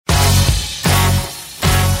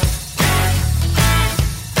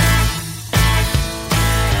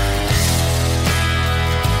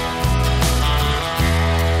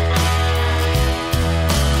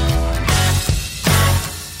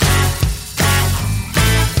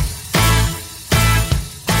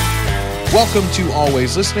Welcome to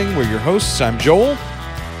Always Listening. We're your hosts. I'm Joel.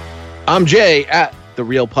 I'm Jay at The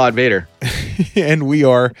Real Pod Vader. And we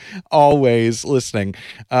are always listening.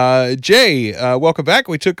 Jay, welcome back.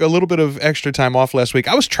 We took a little bit of extra time off last week.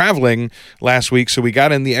 I was traveling last week, so we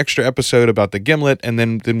got in the extra episode about the gimlet, and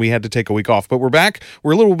then we had to take a week off. But we're back.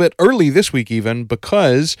 We're a little bit early this week even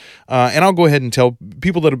because, and I'll go ahead and tell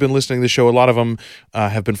people that have been listening to the show, a lot of them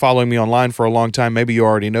have been following me online for a long time. Maybe you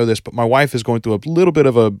already know this, but my wife is going through a little bit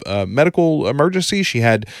of a medical emergency. She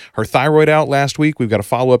had her thyroid out last week. We've got a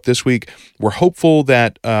follow-up this week. We're hopeful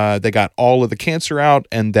that they got all of the cancer out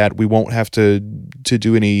and that we won't have to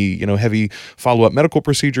do any heavy follow-up medical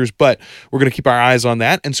procedures, but we're going to keep our eyes on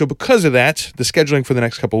that. And so because of that, the scheduling for the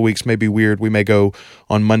next couple of weeks may be weird. We may go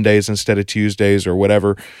on Mondays instead of Tuesdays or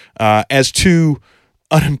whatever. As two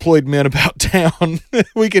unemployed men about town,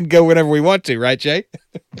 we can go whenever we want to, right, Jay?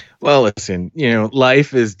 Well, listen,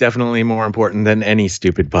 life is definitely more important than any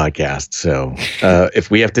stupid podcast. So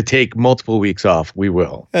if we have to take multiple weeks off, we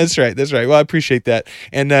will. That's right. Well, I appreciate that.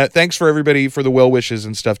 And thanks for everybody for the well wishes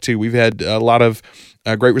and stuff, too. We've had a lot of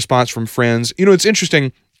great response from friends. It's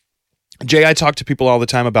interesting. Jay, I talk to people all the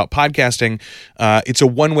time about podcasting. It's a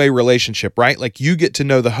one-way relationship, right? Like you get to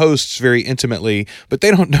know the hosts very intimately, but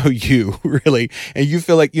they don't know you really. And you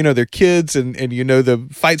feel like their kids and the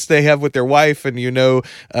fights they have with their wife and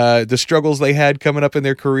the struggles they had coming up in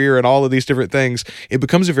their career and all of these different things. It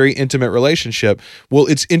becomes a very intimate relationship. Well,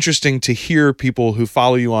 it's interesting to hear people who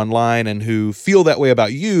follow you online and who feel that way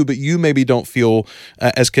about you, but you maybe don't feel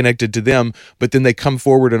as connected to them. But then they come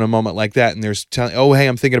forward in a moment like that and there's telling, oh, hey,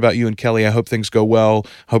 I'm thinking about you and Kelly. I hope things go well.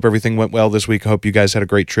 Hope everything went well this week. I hope you guys had a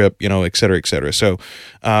great trip, et cetera, et cetera. So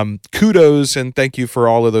kudos and thank you for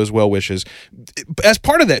all of those well wishes. As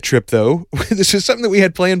part of that trip, though, this is something that we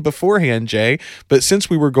had planned beforehand, Jay, but since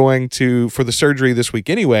we were going for the surgery this week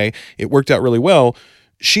anyway, it worked out really well.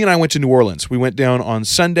 She and I went to New Orleans. We went down on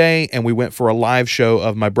Sunday and we went for a live show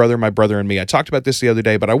of My Brother and Me. I talked about this the other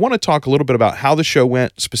day, but I want to talk a little bit about how the show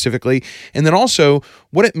went specifically, and then also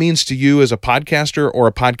what it means to you as a podcaster or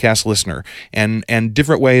a podcast listener, and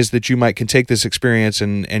different ways that you can take this experience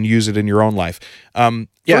and use it in your own life.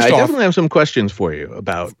 I definitely have some questions for you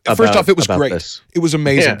about. First off, it was great. This. It was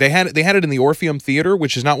amazing. Yeah. They had it in the Orpheum Theater,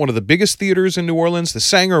 which is not one of the biggest theaters in New Orleans. The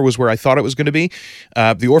Sanger was where I thought it was going to be.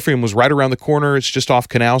 The Orpheum was right around the corner. It's just off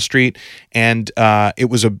Canal Street, and it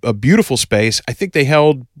was a beautiful space. I think they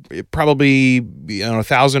held probably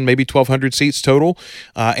 1,000, maybe 1,200 seats total,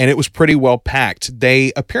 and it was pretty well packed. They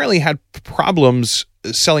apparently had problems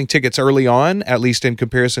selling tickets early on, at least in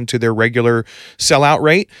comparison to their regular sellout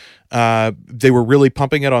rate. They were really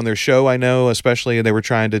pumping it on their show, I know, especially, and they were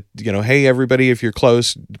trying to, hey, everybody, if you're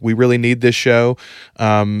close, we really need this show,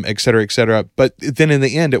 et cetera, et cetera. But then in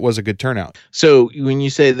the end, it was a good turnout. So when you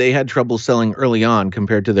say they had trouble selling early on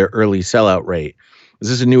compared to their early sellout rate, is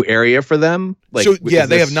this a new area for them?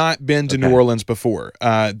 They have not been to New Orleans before.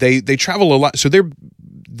 They travel a lot. So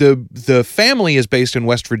the family is based in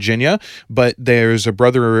West Virginia, but there's a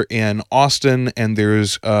brother in Austin, and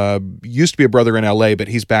there's used to be a brother in LA, but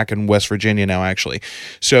he's back in West Virginia now, actually.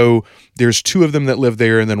 So there's two of them that live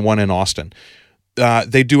there, and then one in Austin.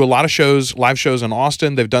 They do a lot of shows, live shows in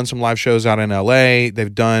Austin. They've done some live shows out in LA.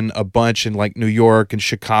 They've done a bunch in New York and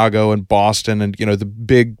Chicago and Boston and, the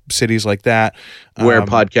big cities like that. Where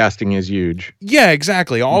podcasting is huge. Yeah,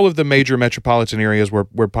 exactly. All of the major metropolitan areas where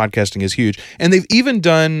podcasting is huge. And they've even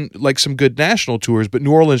done some good national tours, but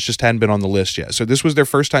New Orleans just hadn't been on the list yet. So this was their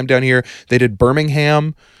first time down here. They did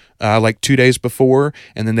Birmingham 2 days before,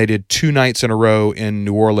 and then they did 2 nights in a row in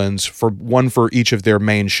New Orleans one for each of their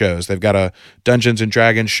main shows. They've got a Dungeons and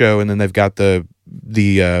Dragons show, and then they've got the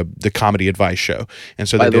comedy advice show. And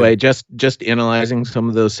so, by the way, just analyzing some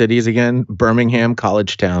of those cities again: Birmingham,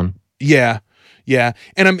 college town. Yeah.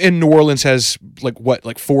 And New Orleans has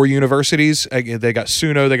 4 universities. They got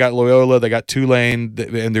SUNY, they got Loyola, they got Tulane,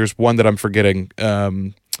 and there's one that I'm forgetting.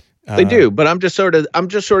 They do, but I'm just sort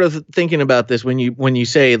of thinking about this when you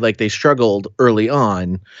say they struggled early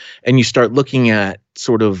on, and you start looking at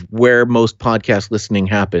sort of where most podcast listening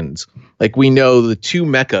happens. We know the two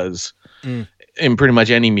meccas in pretty much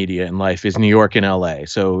any media in life is New York and LA.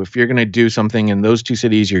 So if you're going to do something in those two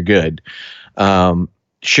cities, you're good.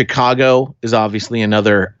 Chicago is obviously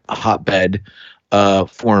another hotbed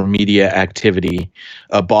for media activity.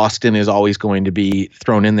 Boston is always going to be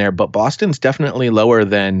thrown in there, but Boston's definitely lower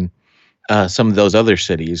than some of those other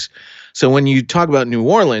cities. So when you talk about New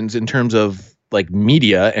Orleans in terms of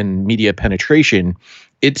media and media penetration,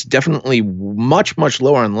 it's definitely much, much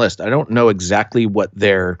lower on the list. I don't know exactly what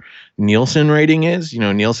their Nielsen rating is.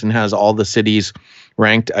 Nielsen has all the cities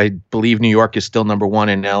ranked. I believe New York is still number 1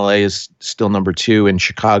 and LA is still number 2 and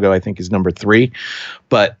Chicago, I think, is number 3.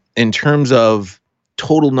 But in terms of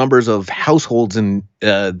total numbers of households and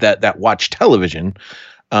that watch television,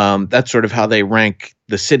 that's sort of how they rank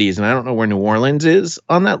the cities. And I don't know where New Orleans is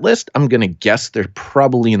on that list. I'm going to guess they're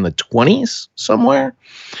probably in the 20s somewhere.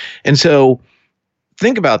 And so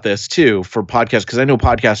think about this too for podcasts, because I know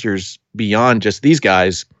podcasters beyond just these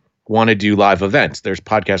guys want to do live events. There's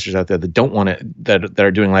podcasters out there that don't want to, that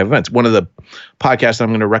are doing live events. One of the podcasts I'm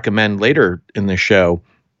going to recommend later in the show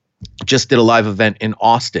just did a live event in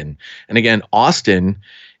Austin. And again, Austin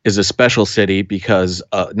is a special city because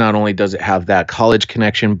not only does it have that college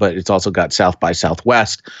connection, but it's also got South by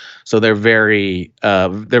Southwest. So they're very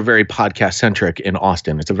podcast centric in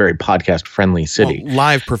Austin. It's a very podcast friendly city. Well,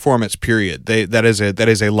 live performance, period. That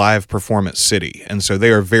is a live performance city, and so they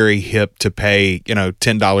are very hip to pay $10,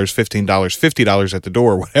 $15, $50 at the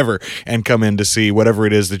door, whatever, and come in to see whatever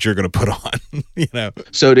it is that you're going to put on.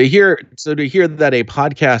 So to hear that a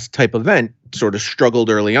podcast type event sort of struggled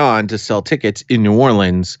early on to sell tickets in New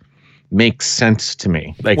Orleans makes sense to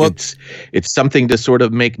me. It's something to sort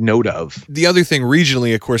of make note of. The other thing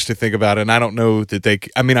regionally, of course, to think about, and I don't know that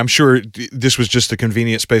I'm sure this was just a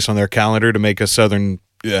convenient space on their calendar to make a southern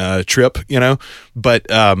trip, but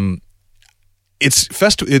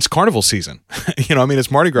it's carnival season.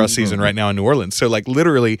 It's Mardi Gras season right now in New Orleans. So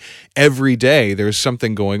literally every day there's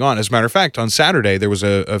something going on. As a matter of fact, on Saturday there was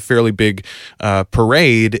a fairly big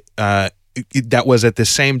parade that was at the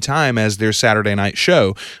same time as their Saturday night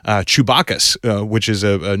show, Chewbacca's, which is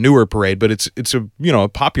a newer parade, but it's a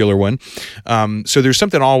popular one. So there's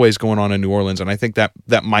something always going on in New Orleans, and I think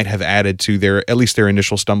that might have added to at least their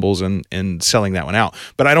initial stumbles in selling that one out.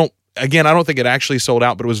 But I don't think it actually sold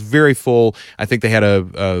out, but it was very full. I think they had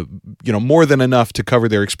more than enough to cover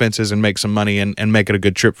their expenses and make some money and make it a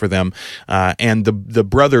good trip for them. And the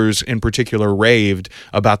brothers in particular raved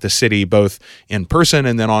about the city, both in person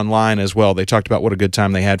and then online as well. They talked about what a good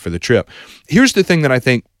time they had for the trip. Here's the thing that I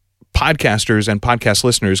think podcasters and podcast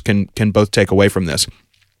listeners can both take away from this.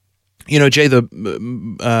 Jay, the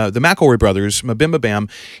McElroy Brothers, Mabim Bam,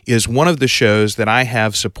 is one of the shows that I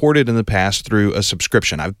have supported in the past through a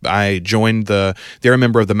subscription. I joined they're a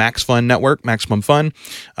member of the Max Fun Network, Maximum Fun.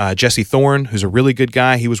 Jesse Thorne, who's a really good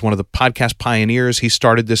guy, he was one of the podcast pioneers. He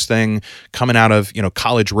started this thing coming out of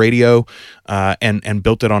college radio and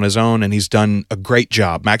built it on his own, and he's done a great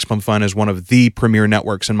job. Maximum Fun is one of the premier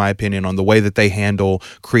networks, in my opinion, on the way that they handle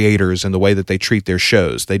creators and the way that they treat their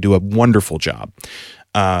shows. They do a wonderful job.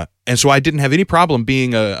 And so I didn't have any problem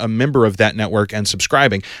being a member of that network and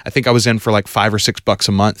subscribing. I think I was in for $5 or $6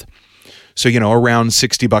 a month. So, around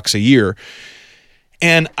 $60 a year.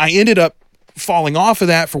 And I ended up falling off of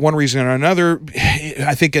that for one reason or another.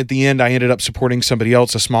 I think at the end I ended up supporting somebody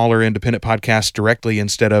else, a smaller independent podcast, directly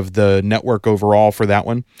instead of the network overall for that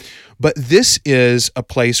one. But this is a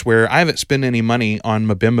place where I haven't spent any money on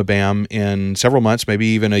Mabim Bam in several months, maybe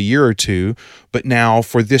even a year or two. But now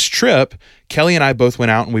for this trip, Kelly and I both went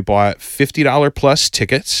out and we bought $50 plus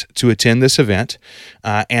tickets to attend this event.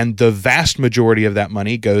 And the vast majority of that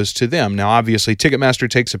money goes to them. Now, obviously, Ticketmaster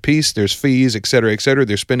takes a piece. There's fees, et cetera, et cetera.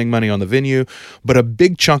 They're spending money on the venue. But a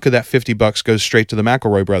big chunk of that $50 goes straight to the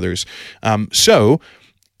McElroy brothers. So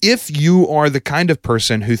if you are the kind of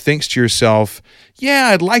person who thinks to yourself, yeah,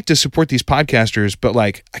 I'd like to support these podcasters, but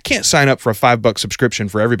I can't sign up for a $5 subscription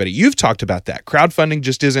for everybody. You've talked about that. Crowdfunding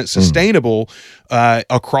just isn't sustainable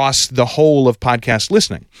across the whole of podcast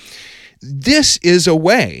listening. This is a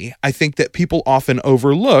way, I think, that people often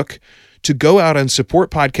overlook to go out and support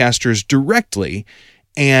podcasters directly,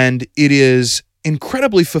 and it is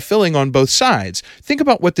incredibly fulfilling on both sides. Think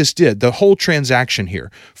about what this did, the whole transaction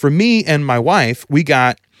here. For me and my wife, we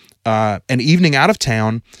got an evening out of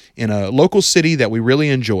town in a local city that we really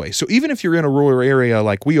enjoy. So even if you're in a rural area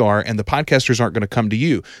like we are and the podcasters aren't going to come to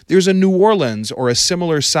you, there's a New Orleans or a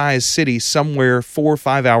similar size city somewhere 4 or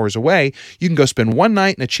 5 hours away. You can go spend one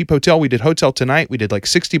night in a cheap hotel. We did Hotel Tonight. We did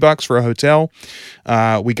 $60 for a hotel.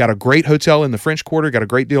 We got a great hotel in the French Quarter, got a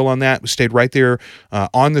great deal on that. We stayed right there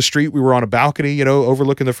on the street. We were on a balcony,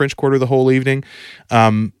 overlooking the French Quarter the whole evening.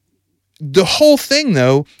 The whole thing,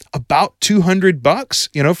 though, about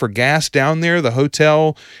 $200, for gas down there, the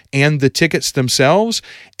hotel, and the tickets themselves,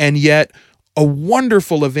 and yet a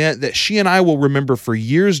wonderful event that she and I will remember for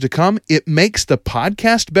years to come. It makes the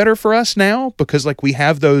podcast better for us now because we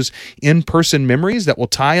have those in-person memories that will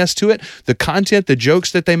tie us to it. The content, the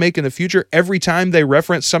jokes that they make in the future, every time they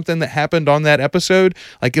reference something that happened on that episode,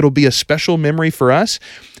 it'll be a special memory for us.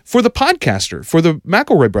 For the podcaster, for the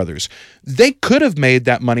McElroy brothers, they could have made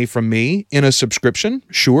that money from me in a subscription,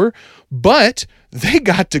 sure, But they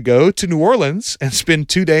got to go to New Orleans and spend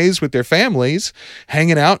 2 days with their families,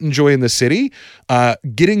 hanging out, enjoying the city,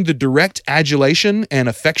 getting the direct adulation and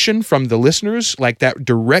affection from the listeners, like that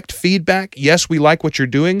direct feedback. Yes, we like what you're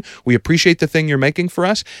doing. We appreciate the thing you're making for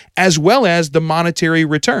us, as well as the monetary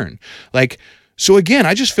return. So again,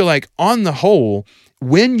 I just feel like on the whole,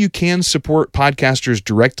 when you can support podcasters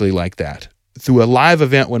directly like that, through a live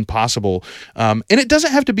event when possible, and it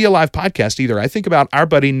doesn't have to be a live podcast either. I think about our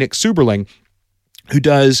buddy Nick Suberling, who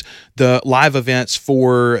does the live events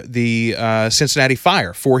for the Cincinnati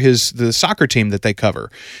Fire, for the soccer team that they cover.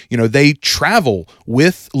 They travel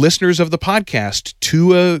with listeners of the podcast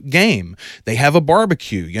to a game. They have a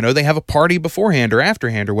barbecue. They have a party beforehand or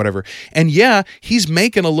afterhand or whatever. And yeah, he's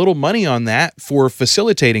making a little money on that for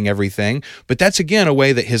facilitating everything. But that's, again, a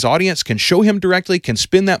way that his audience can show him directly, can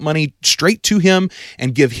spend that money straight to him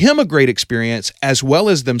and give him a great experience as well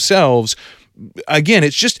as themselves. Again,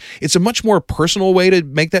 it's a much more personal way to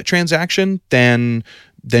make that transaction than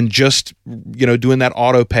just doing that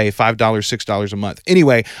auto pay $5, $6 a month.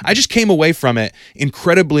 Anyway, I just came away from it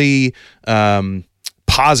incredibly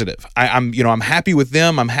positive. I'm happy with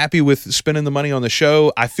them. I'm happy with spending the money on the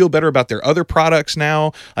show. I feel better about their other products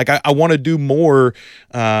now. I want to do more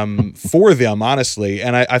for them, honestly.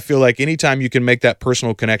 And I feel like anytime you can make that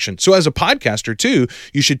personal connection. So as a podcaster too,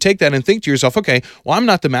 you should take that and think to yourself, okay, well, I'm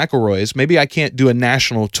not the McElroys. Maybe I can't do a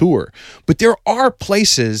national tour, but there are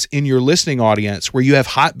places in your listening audience where you have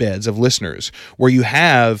hotbeds of listeners, where you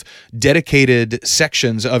have dedicated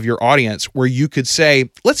sections of your audience where you could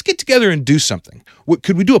say, let's get together and do something.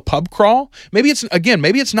 Could we do a pub crawl? Maybe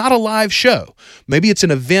it's not a live show. Maybe it's an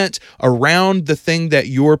event around the thing that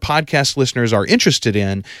your podcast listeners are interested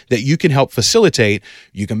in that you can help facilitate.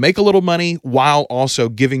 You can make a little money while also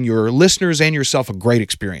giving your listeners and yourself a great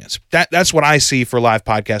experience. That's what I see for live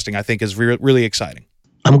podcasting. I think is really exciting.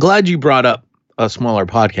 I'm glad you brought up a smaller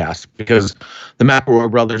podcast, because the McElroy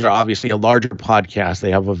brothers are obviously a larger podcast. They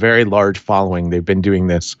have a very large following. They've been doing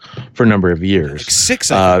this for a number of years. 6,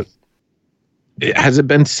 I think. Has it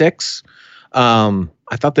been 6? I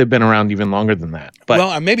thought they've been around even longer than that. But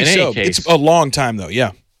well, maybe so. Case, it's a long time though.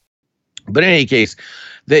 Yeah. But in any case,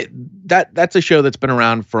 that's a show that's been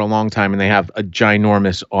around for a long time, and they have a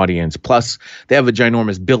ginormous audience. Plus, they have a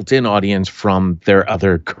ginormous built-in audience from their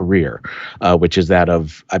other career, which is that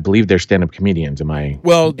of, I believe, they're stand-up comedians. Am I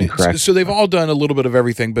incorrect? So they've all done a little bit of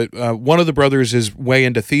everything, but one of the brothers is way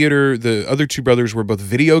into theater. The other 2 brothers were both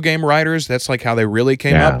video game writers. That's like how they really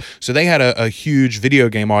came up. So they had a huge video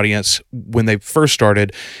game audience when they first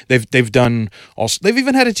started. They've done also. They've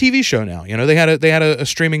even had a TV show now. They had a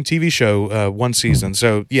streaming TV show one season.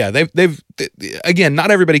 So yeah, they've again,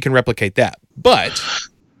 not everybody can replicate that, but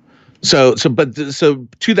so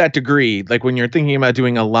to that degree, like when you're thinking about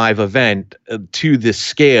doing a live event to the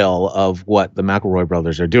scale of what the McElroy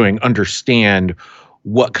brothers are doing, understand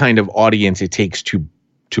what kind of audience it takes to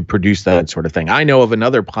produce that sort of thing. I know of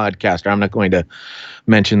another podcaster. I'm not going to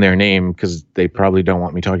mention their name because they probably don't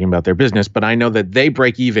want me talking about their business, but I know that they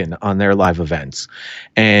break even on their live events,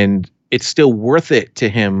 and it's still worth it to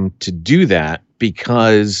him to do that,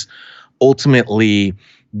 because ultimately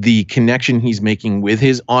the connection he's making with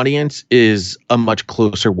his audience is a much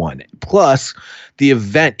closer one. Plus, the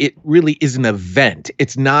event, it really is an event.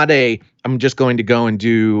 It's not I'm just going to go and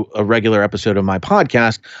do a regular episode of my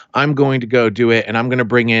podcast. I'm going to go do it, and I'm going to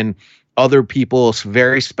bring in other people,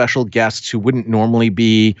 very special guests who wouldn't normally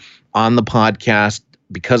be on the podcast.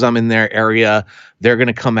 Because I'm in their area, they're going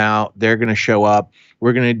to come out, they're going to show up.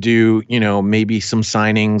 We're going to do, maybe some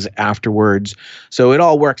signings afterwards. So it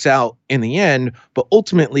all works out in the end, but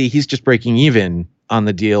ultimately he's just breaking even on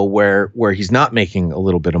the deal where he's not making a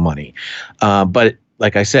little bit of money. But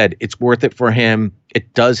like I said, it's worth it for him.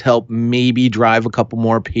 It does help maybe drive a couple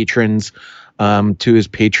more patrons to his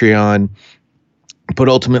Patreon. But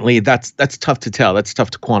ultimately that's tough to tell. That's tough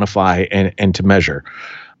to quantify and to measure.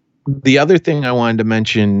 The other thing I wanted to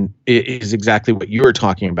mention is exactly what you were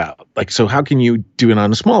talking about. So how can you do it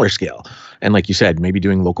on a smaller scale? And like you said, maybe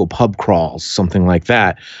doing local pub crawls, something like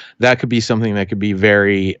that. That could be something that could be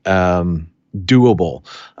very doable.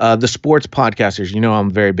 The sports podcasters,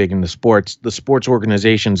 I'm very big into sports. The sports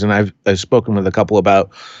organizations, and I've spoken with a couple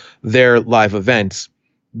about their live events.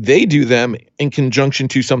 They do them in conjunction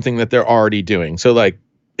to something that they're already doing. So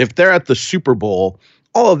if they're at the Super Bowl,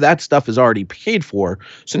 all of that stuff is already paid for.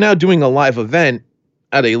 So now doing a live event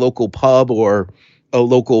at a local pub or a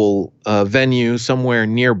local venue somewhere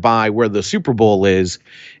nearby where the Super Bowl is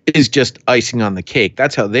just icing on the cake.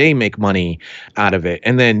 That's how they make money out of it.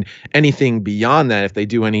 And then anything beyond that, if they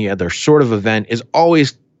do any other sort of event, is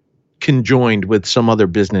always conjoined with some other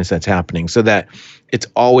business that's happening, so that it's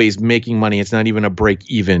always making money. It's not even a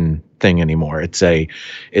break-even thing anymore.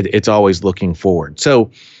 It's always looking forward.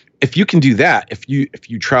 So if you can do that, if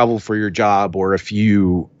you travel for your job, or if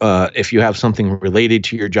you have something related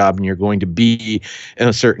to your job and you're going to be in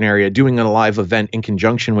a certain area, doing a live event in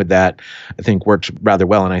conjunction with that, I think works rather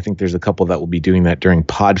well. And I think there's a couple that will be doing that during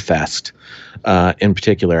Podfest, in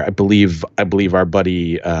particular. I believe our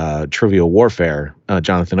buddy Trivial Warfare,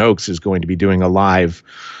 Jonathan Oakes, is going to be doing a live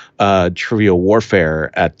Trivial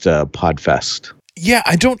Warfare at Podfest. Yeah,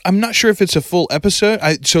 I'm not sure if it's a full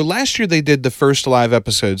episode. So last year they did the first live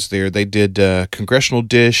episodes there. They did Congressional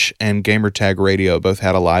Dish and Gamertag Radio both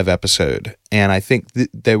had a live episode. And I think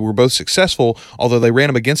they were both successful, although they ran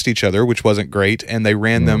them against each other, which wasn't great. And they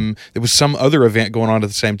ran them, there was some other event going on at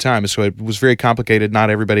the same time. So it was very complicated. Not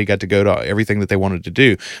everybody got to go to everything that they wanted to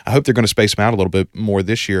do. I hope they're going to space them out a little bit more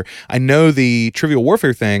this year. I know the Trivial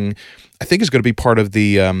Warfare thing, I think, is going to be part of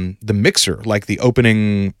the mixer, like the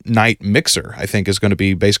opening night mixer, I think is going to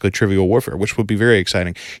be basically Trivial Warfare, which would be very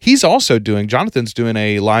exciting. Jonathan's doing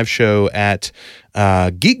a live show at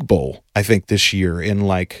Geek Bowl, I think, this year in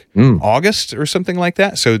like August or something like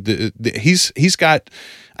that. So he's got,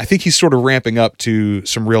 I think he's sort of ramping up to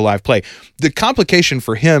some real live play. The complication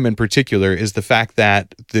for him in particular is the fact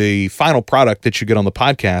that the final product that you get on the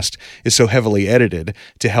podcast is so heavily edited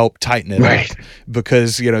to help tighten it up,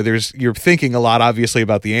 because you're thinking a lot obviously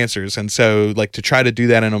about the answers, and so like to try to do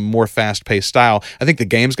that in a more fast-paced style, I think the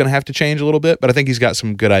game's going to have to change a little bit, but I think he's got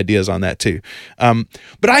some good ideas on that too.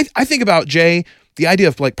 But I think about, Jay, the idea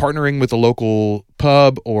of like partnering with a local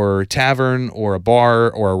pub or tavern or a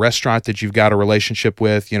bar or a restaurant that you've got a relationship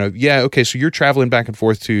with, so you're traveling back and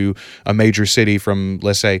forth to a major city from,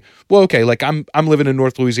 let's say, like I'm living in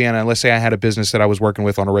North Louisiana, and let's say I had a business that I was working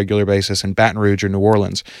with on a regular basis in Baton Rouge or New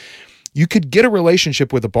Orleans. You could get a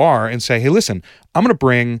relationship with a bar and say, hey, listen, I'm going to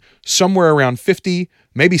bring somewhere around 50,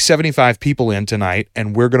 maybe 75 people in tonight,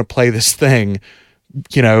 and we're going to play this thing,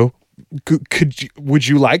 would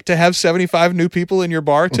you like to have 75 new people in your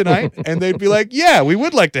bar tonight? And they'd be like, yeah, we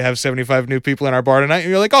would like to have 75 new people in our bar tonight. And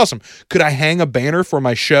you're like, awesome. Could I hang a banner for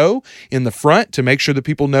my show in the front to make sure that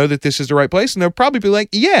people know that this is the right place? And they'll probably be like,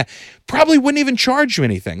 yeah, probably wouldn't even charge you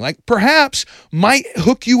anything. Like perhaps might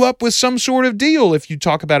hook you up with some sort of deal if you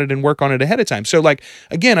talk about it and work on it ahead of time. So like,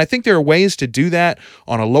 again, I think there are ways to do that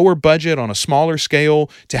on a lower budget, on a smaller scale,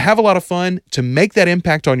 to have a lot of fun, to make that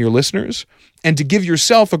impact on your listeners, and to give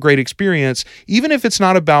yourself a great experience, even if it's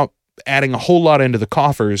not about adding a whole lot into the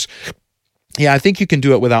coffers. Yeah, I think you can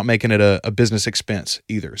do it without making it a business expense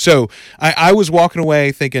either. So I was walking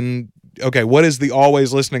away thinking, okay, what is the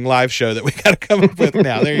always listening live show that we got to come up with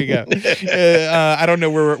now? There you go. I don't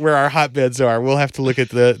know where our hotbeds are. We'll have to look at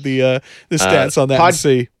the stats on that and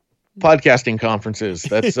see. Podcasting conferences.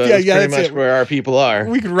 That's pretty much where our people are.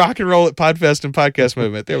 We can rock and roll at Podfest and Podcast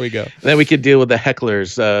Movement. There we go. Then we could deal with the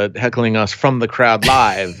hecklers heckling us from the crowd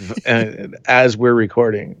live as we're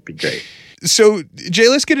recording. It'd be great. So, Jay,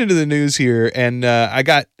 let's get into the news here. And I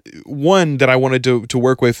got one that I wanted to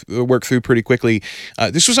work through pretty quickly.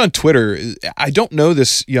 This was on Twitter. I don't know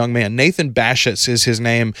this young man. Nathan Bashitz is his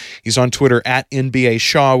name. He's on Twitter at NBA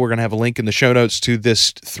Shaw. We're going to have a link in the show notes to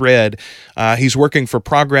this thread. He's working for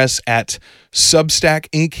Progress at Substack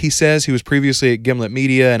Inc. He says he was previously at Gimlet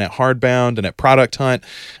Media and at Hardbound and at Product Hunt.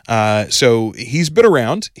 So he's been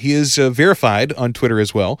around. He is verified on Twitter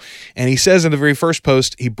as well. And he says in the very first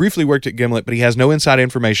post, he briefly worked at Gimlet, but he has no inside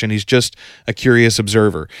information. He's just a curious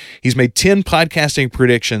observer. He's made 10 podcasting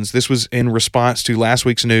predictions. This was in response to last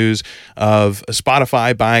week's news of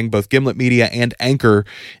Spotify buying both Gimlet Media and Anchor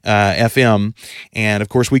FM. And of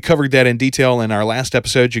course, we covered that in detail in our last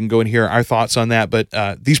episode. You can go and hear our thoughts on that. But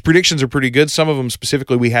these predictions are pretty good. Some of them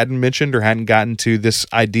specifically we hadn't mentioned or hadn't gotten to this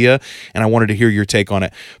idea, and I wanted to hear your take on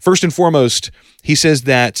it. First and foremost, he says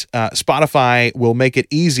that Spotify will make it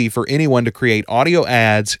easy for anyone to create audio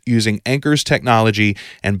ads using Anchor's technology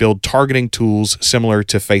and build targeting tools similar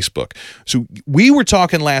to Facebook. So we were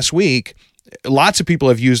talking last week, lots of people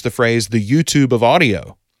have used the phrase the YouTube of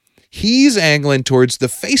audio. He's angling towards the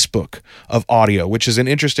Facebook of audio, which is an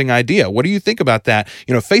interesting idea. What do you think about that?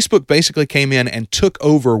 Facebook basically came in and took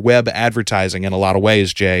over web advertising in a lot of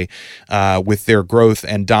ways, Jay, with their growth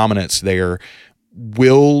and dominance there.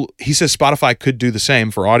 He says Spotify could do the same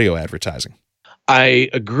for audio advertising. I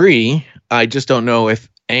agree. I just don't know if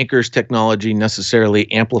Anchor's technology necessarily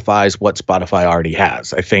amplifies what Spotify already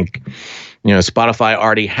has. I think, Spotify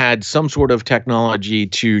already had some sort of technology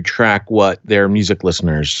to track what their music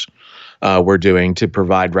listeners were doing, to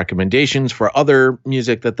provide recommendations for other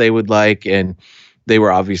music that they would like. And they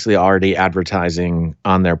were obviously already advertising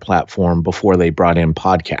on their platform before they brought in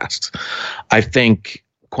podcasts. I think,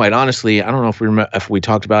 quite honestly, I don't know if we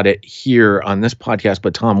talked about it here on this podcast,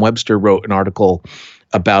 but Tom Webster wrote an article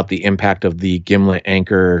about the impact of the Gimlet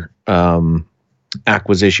Anchor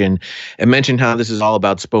acquisition and mentioned how this is all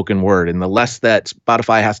about spoken word, and the less that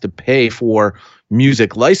Spotify has to pay for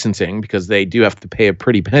music licensing, because they do have to pay a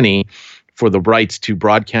pretty penny for the rights to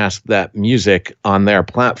broadcast that music on their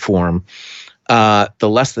platform, the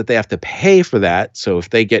less that they have to pay for that. So if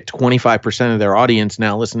they get 25% of their audience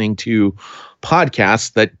now listening to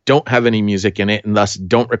podcasts that don't have any music in it and thus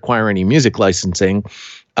don't require any music licensing,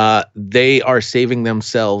 they are saving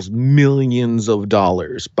themselves millions of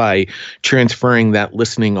dollars by transferring that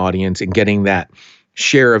listening audience and getting that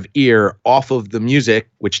share of ear off of the music,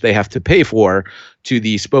 which they have to pay for, to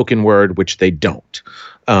the spoken word, which they don't.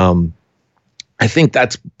 I think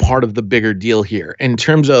that's part of the bigger deal here. In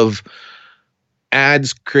terms of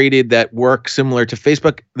ads created that work similar to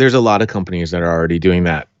Facebook, there's a lot of companies that are already doing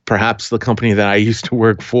that. Perhaps the company that I used to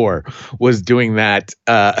work for was doing that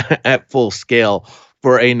at full scale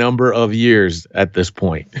for a number of years at this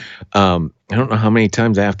point. I don't know how many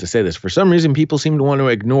times I have to say this. For some reason, people seem to want to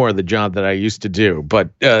ignore the job that I used to do, but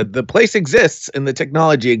the place exists and the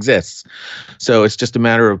technology exists. So it's just a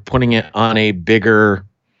matter of putting it on a bigger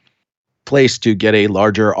place to get a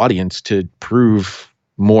larger audience to prove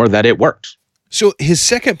more that it works. So his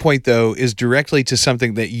second point, though, is directly to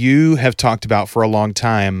something that you have talked about for a long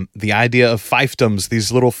time, the idea of fiefdoms, these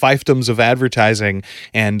little fiefdoms of advertising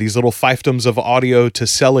and these little fiefdoms of audio to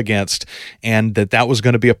sell against, and that was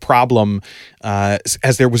going to be a problem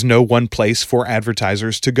as there was no one place for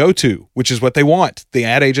advertisers to go to, which is what they want. The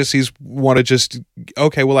ad agencies want to just,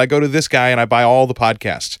 okay, well, I go to this guy and I buy all the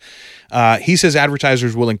podcasts. He says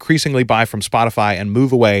advertisers will increasingly buy from Spotify and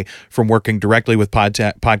move away from working directly with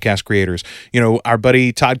podcast creators. You know, our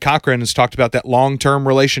buddy Todd Cochran has talked about that long-term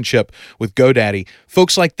relationship with GoDaddy.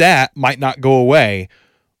 Folks like that might not go away,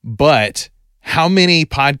 but how many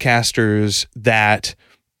podcasters that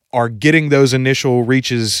are getting those initial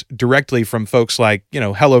reaches directly from folks like, you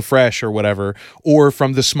know, HelloFresh or whatever, or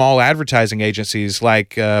from the small advertising agencies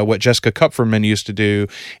like what Jessica Kupferman used to do,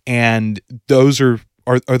 and those are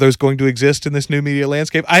those going to exist in this new media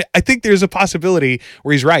landscape? I think there's a possibility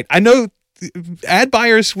where he's right. I know ad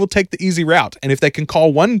buyers will take the easy route, and if they can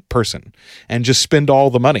call one person and just spend all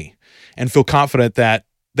the money and feel confident that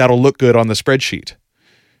that'll look good on the spreadsheet,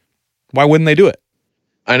 why wouldn't they do it?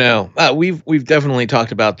 I know. We've definitely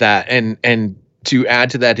talked about that, and to add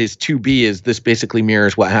to that, his 2B is this basically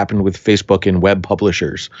mirrors what happened with Facebook and web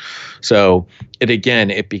publishers. So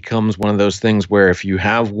it becomes one of those things where if you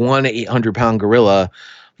have one 800-pound gorilla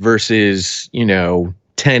versus,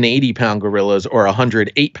 10 80-pound gorillas or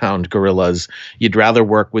 100 8-pound gorillas, you'd rather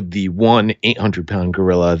work with the one 800-pound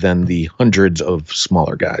gorilla than the hundreds of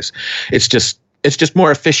smaller guys. It's just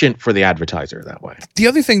more efficient for the advertiser that way. The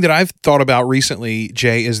other thing that I've thought about recently,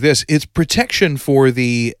 Jay, is this. It's protection for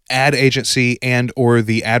the ad agency and or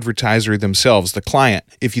the advertiser themselves, the client.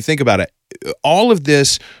 If you think about it, all of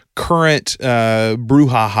this current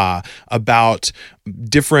brouhaha about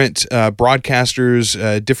different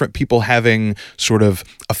broadcasters, different people having sort of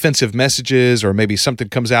offensive messages, or maybe something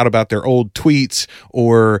comes out about their old tweets,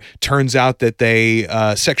 or turns out that they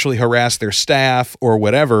sexually harass their staff or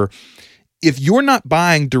whatever. If you're not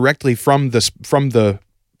buying directly from the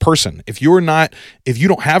person, if you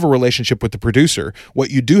don't have a relationship with the producer, what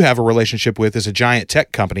you do have a relationship with is a giant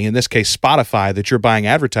tech company, in this case Spotify, that you're buying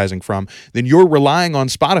advertising from, then you're relying on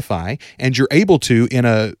Spotify, and you're able to, in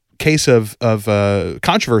a case of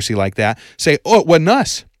controversy like that, say, oh, it wasn't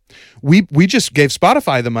us. We just gave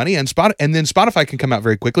Spotify the money, and then Spotify can come out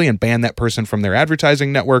very quickly and ban that person from their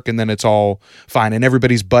advertising network, and then it's all fine, and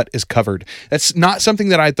everybody's butt is covered. That's not something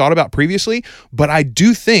that I had thought about previously, but I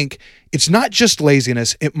do think it's not just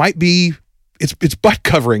laziness. It might be it's butt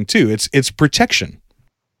covering too. It's protection.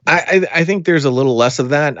 I think there's a little less of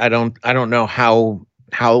that. I don't know how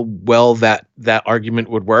well that argument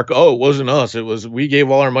would work. Oh, it wasn't us. It was, we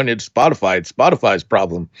gave all our money to Spotify. It's Spotify's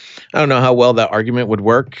problem. I don't know how well that argument would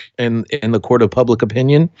work in the court of public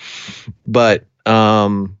opinion. But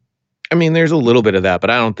there's a little bit of that, but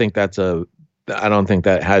I don't think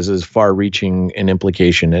that has as far reaching an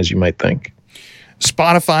implication as you might think.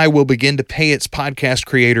 Spotify will begin to pay its podcast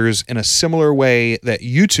creators in a similar way that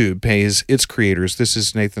YouTube pays its creators. This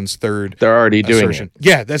is Nathan's third. They're already doing it.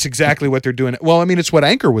 Yeah, that's exactly what they're doing. Well, it's what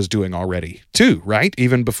Anchor was doing already too, right?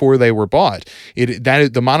 Even before they were bought.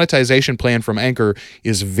 The monetization plan from Anchor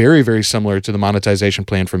is very, very similar to the monetization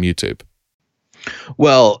plan from YouTube.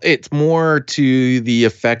 Well, it's more to the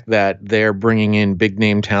effect that they're bringing in big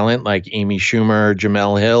name talent like Amy Schumer,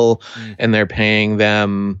 Jamel Hill, and they're paying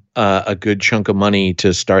them a good chunk of money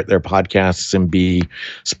to start their podcasts and be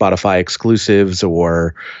Spotify exclusives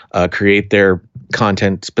or create their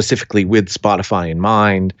content specifically with Spotify in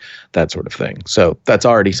mind, that sort of thing. So that's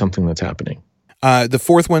already something that's happening. The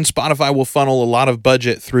fourth one, Spotify will funnel a lot of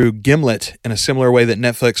budget through Gimlet in a similar way that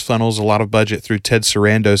Netflix funnels a lot of budget through Ted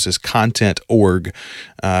Sarandos' content.org.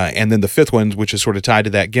 And then the fifth one, which is sort of tied to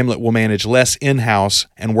that, Gimlet will manage less in-house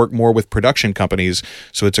and work more with production companies.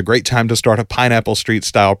 So it's a great time to start a Pineapple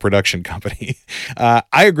Street-style production company. I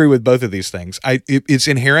agree with both of these things. It's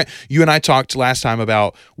inherent. You and I talked last time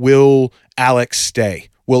about, will Alex stay?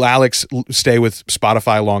 Will Alex stay with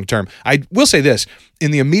Spotify long term? I will say this.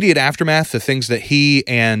 In the immediate aftermath, the things that he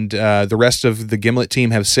and the rest of the Gimlet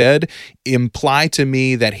team have said imply to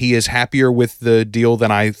me that he is happier with the deal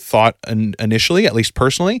than I thought initially, at least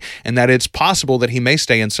personally, and that it's possible that he may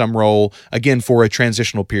stay in some role, again, for a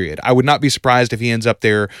transitional period. I would not be surprised if he ends up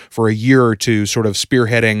there for a year or two, sort of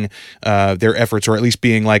spearheading their efforts, or at least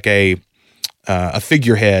being like a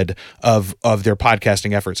figurehead of their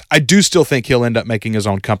podcasting efforts. I do still think he'll end up making his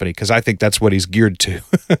own company because I think that's what he's geared to.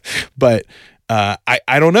 But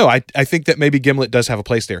I don't know. I think that maybe Gimlet does have a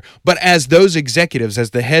place there. But as those executives,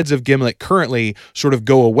 as the heads of Gimlet currently sort of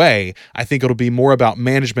go away, I think it'll be more about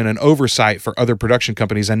management and oversight for other production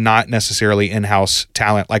companies and not necessarily in-house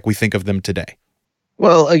talent like we think of them today.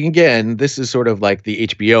 Well, again, this is sort of like the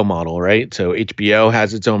HBO model, right? So HBO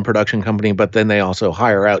has its own production company, but then they also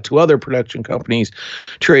hire out to other production companies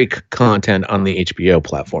to create content on the HBO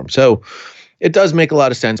platform. So it does make a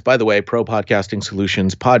lot of sense. By the way, Pro Podcasting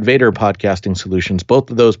Solutions, Podvader Podcasting Solutions,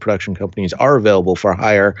 both of those production companies are available for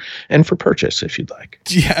hire and for purchase if you'd like.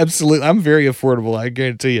 Yeah, absolutely. I'm very affordable, I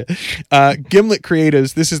guarantee you. Gimlet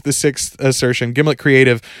Creatives, this is the sixth assertion. Gimlet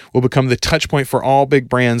Creative will become the touch point for all big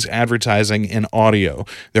brands advertising in audio.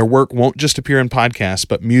 Their work won't just appear in podcasts,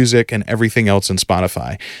 but music and everything else in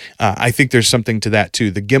Spotify. I think there's something to that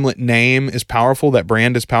too. The Gimlet name is powerful, that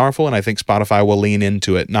brand is powerful, and I think Spotify will lean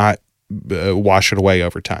into it, not wash it away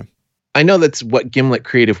over time. I know that's what Gimlet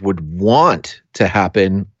Creative would want to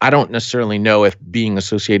happen. I don't necessarily know if being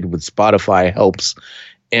associated with Spotify helps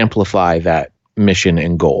amplify that mission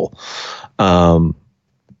and goal. To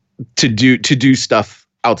do stuff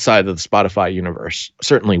outside of the Spotify universe,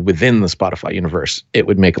 certainly within the Spotify universe, it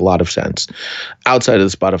would make a lot of sense. Outside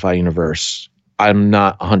of the Spotify universe, I'm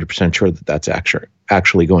not 100% sure that that's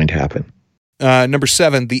actually going to happen. Number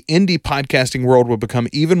 7, the indie podcasting world will become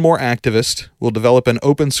even more activist, will develop an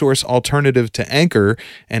open source alternative to Anchor,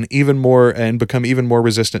 and become even more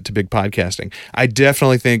resistant to big podcasting. I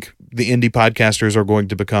definitely think the indie podcasters are going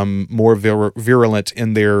to become more virulent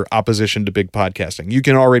in their opposition to big podcasting. You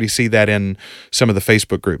can already see that in some of the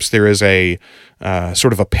Facebook groups. There is a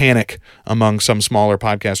sort of a panic among some smaller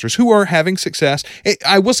podcasters who are having success.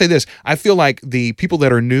 I will say this. I feel like the people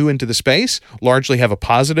that are new into the space largely have a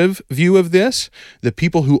positive view of this. The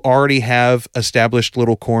people who already have established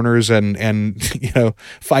little corners and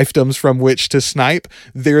fiefdoms from which to snipe,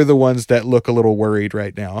 they're the ones that look a little worried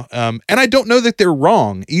right now. And I don't know that they're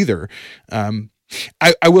wrong either.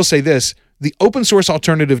 I will say this, the open source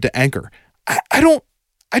alternative to Anchor, I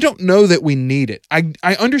don't know that we need it.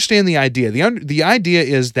 I understand the idea. The idea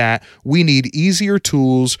is that we need easier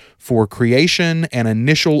tools for creation and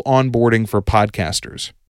initial onboarding for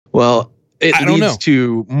podcasters. Well, it leads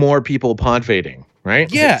to more people podfading,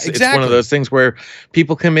 right? Yeah, exactly. It's one of those things where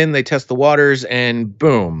people come in, they test the waters, and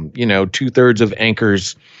boom, 2/3 of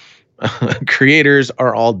Anchor's creators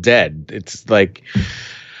are all dead. It's like,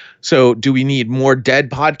 so do we need more dead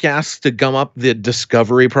podcasts to gum up the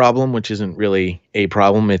discovery problem, which isn't really a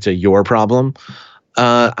problem, it's a your problem?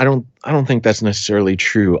 I don't think that's necessarily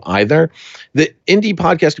true either. The indie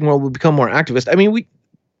podcasting world will become more activist. I mean,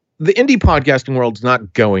 the indie podcasting world's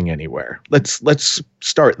not going anywhere. Let's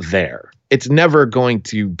start there. It's never going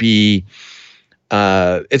to be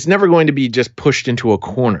just pushed into a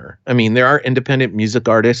corner. I mean, there are independent music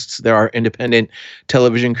artists, there are independent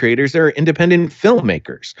television creators, there are independent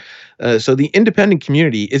filmmakers. So the independent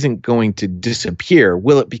community isn't going to disappear.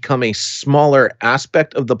 Will it become a smaller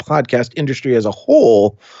aspect of the podcast industry as a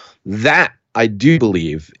whole? That, I do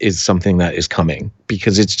believe, is something that is coming,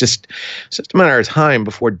 because it's just a matter of time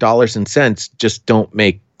before dollars and cents just don't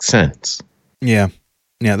make sense. Yeah,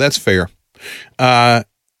 that's fair.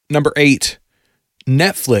 Number 8,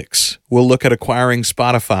 Netflix will look at acquiring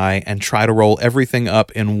Spotify and try to roll everything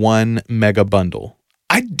up in one mega bundle.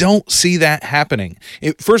 I don't see that happening.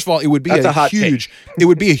 First of all, it would be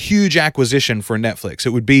a huge acquisition for Netflix. It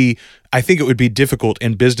would be I think it would be difficult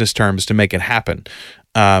in business terms to make it happen.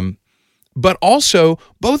 But also,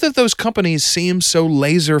 both of those companies seem so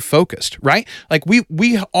laser focused, right? Like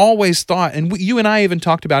we always thought, and you and I even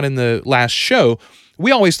talked about in the last show,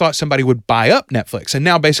 we always thought somebody would buy up Netflix, and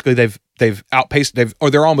now basically they've outpaced, or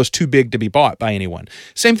they're almost too big to be bought by anyone.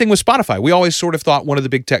 Same thing with Spotify. We always sort of thought one of the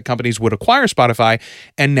big tech companies would acquire Spotify,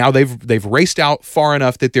 and now they've raced out far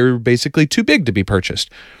enough that they're basically too big to be purchased.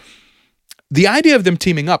 The idea of them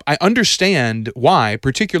teaming up, I understand why,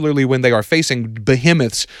 particularly when they are facing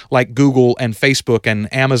behemoths like Google and Facebook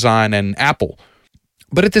and Amazon and Apple.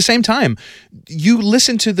 But at the same time, you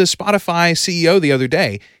listen to the Spotify CEO the other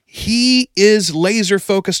day. He is laser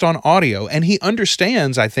focused on audio, and he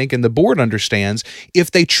understands, I think, and the board understands,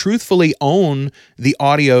 if they truthfully own the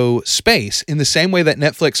audio space in the same way that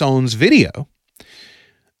Netflix owns video,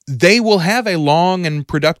 they will have a long and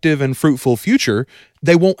productive and fruitful future.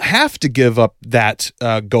 They won't have to give up that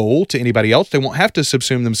goal to anybody else. They won't have to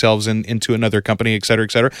subsume themselves into another company, et cetera,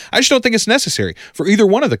 et cetera. I just don't think it's necessary for either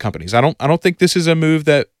one of the companies. I don't think this is a move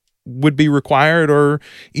that would be required or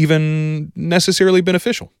even necessarily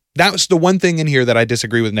beneficial. That's the one thing in here that I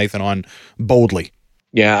disagree with Nathan on boldly.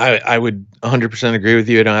 Yeah, I would 100% agree with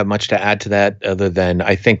you. I don't have much to add to that other than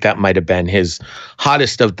I think that might have been his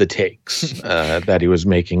hottest of the takes that he was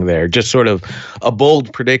making there. Just sort of a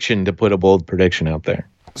bold prediction to put a bold prediction out there.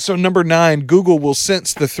 So number 9, Google will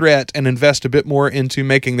sense the threat and invest a bit more into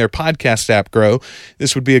making their podcast app grow.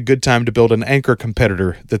 This would be a good time to build an anchor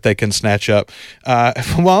competitor that they can snatch up.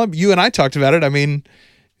 Well, you and I talked about it. I mean,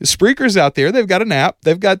 Spreaker's out there. They've got an app.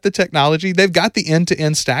 They've got the technology. They've got the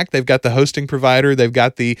end-to-end stack. They've got the hosting provider. They've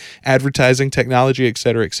got the advertising technology, et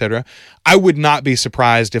cetera, et cetera. I would not be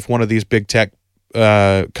surprised if one of these big tech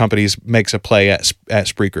companies makes a play at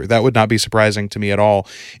Spreaker. That would not be surprising to me at all.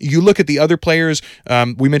 You look at the other players.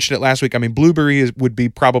 We mentioned it last week. I mean, Blueberry would be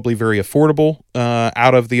probably very affordable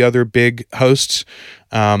out of the other big hosts.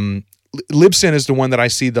 Libsyn is the one that I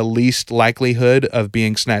see the least likelihood of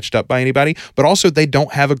being snatched up by anybody, but also they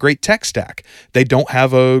don't have a great tech stack. They don't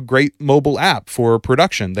have a great mobile app for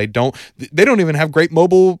production. They don't even have great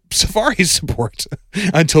mobile Safari support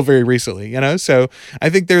until very recently, So I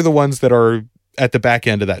think they're the ones that are at the back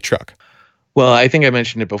end of that truck. Well, I think I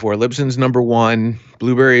mentioned it before. Libsyn's number 1,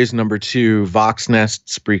 Blueberry is number 2,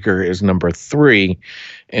 Voxnest Spreaker is number 3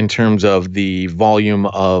 in terms of the volume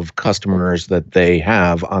of customers that they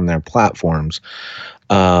have on their platforms.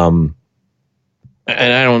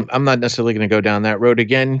 And I'm not necessarily going to go down that road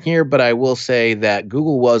again here, but I will say that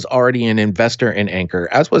Google was already an investor in Anchor,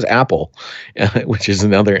 as was Apple, which is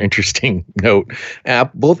another interesting note.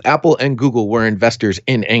 Both Apple and Google were investors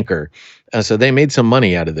in Anchor. So they made some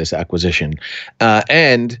money out of this acquisition.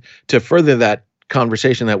 And to further that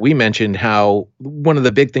conversation that we mentioned, how one of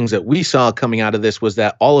the big things that we saw coming out of this was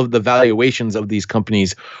that all of the valuations of these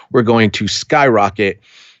companies were going to skyrocket.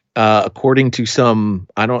 According to some,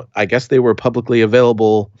 I guess they were publicly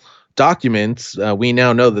available documents, we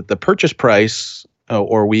now know that the purchase price,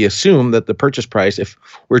 or we assume that the purchase price, if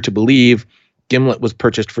we're to believe Gimlet was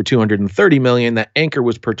purchased for $230 million, that Anchor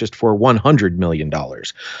was purchased for $100 million,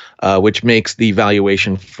 which makes the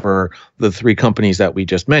valuation for the 3 companies that we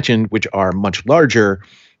just mentioned, which are much larger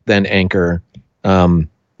than Anchor,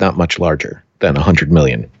 not much larger than $100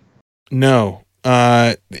 million. No.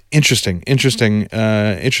 Interesting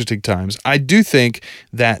times. I do think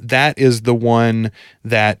that is the one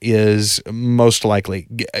that is most likely.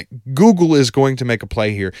 Google is going to make a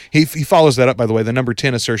play here. He follows that up, by the way. The number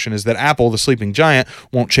 10 assertion is that Apple, the sleeping giant,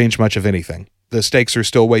 won't change much of anything. The stakes are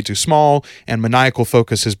still way too small, and maniacal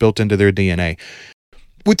focus is built into their DNA.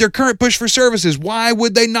 With their current push for services, why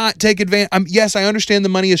would they not take advantage? Yes, I understand the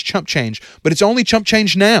money is chump change, but it's only chump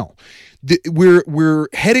change now. We're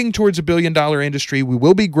heading towards $1 billion industry. We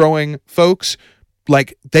will be growing, folks.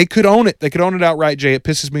 Like, they could own it. They could own it outright, Jay. It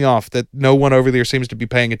pisses me off that no one over there seems to be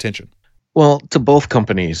paying attention. Well, to both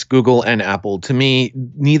companies, Google and Apple, to me,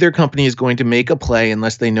 neither company is going to make a play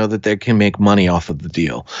unless they know that they can make money off of the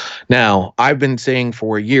deal. Now, I've been saying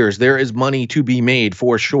for years, there is money to be made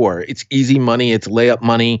for sure. It's easy money. It's layup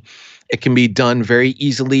money. It can be done very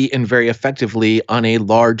easily and very effectively on a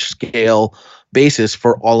large scale basis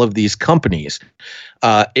for all of these companies.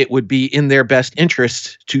 It would be in their best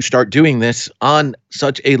interest to start doing this on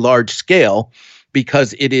such a large scale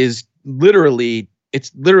because it's literally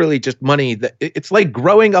just money. It's like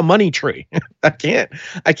growing a money tree. I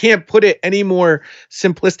can't put it any more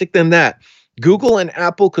simplistic than that. Google and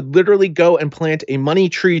Apple could literally go and plant a money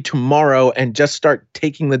tree tomorrow and just start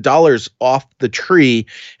taking the dollars off the tree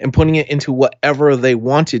and putting it into whatever they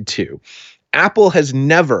wanted to. Apple has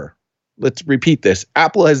never, let's repeat this,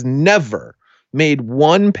 Apple has never made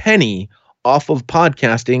one penny off of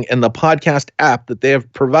podcasting and the podcast app that they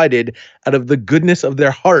have provided out of the goodness of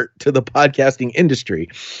their heart to the podcasting industry.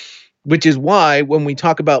 Which is why when we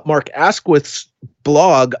talk about Mark Asquith's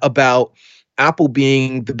blog about Apple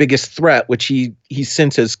being the biggest threat, which he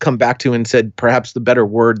since has come back to and said perhaps the better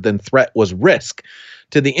word than threat was risk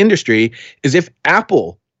to the industry, is if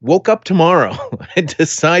Apple woke up tomorrow and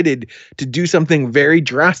decided to do something very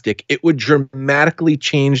drastic, it would dramatically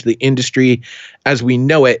change the industry as we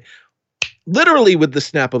know it, literally with the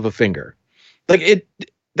snap of a finger.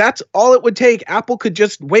 That's all it would take. Apple could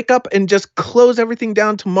just wake up and just close everything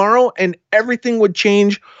down tomorrow and everything would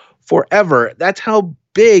change forever. That's how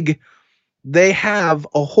big they have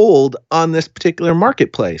a hold on this particular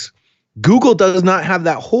marketplace. Google does not have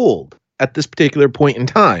that hold at this particular point in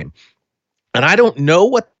time. And I don't know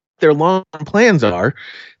what their long-term plans are.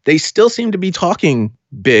 They still seem to be talking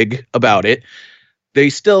big about it. They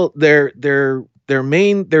still, their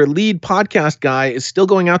lead podcast guy is still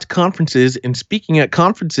going out to conferences and speaking at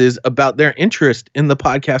conferences about their interest in the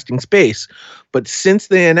podcasting space. But since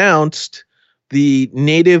they announced the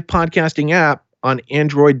native podcasting app on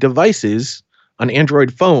Android devices, on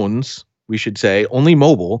Android phones, we should say, only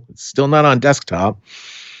mobile, it's still not on desktop,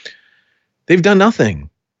 they've done nothing.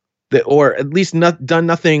 Or at least done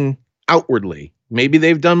nothing outwardly. Maybe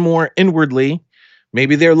they've done more inwardly.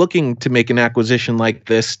 Maybe they're looking to make an acquisition like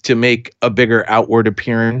this to make a bigger outward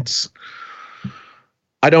appearance.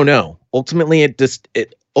 I don't know. Ultimately,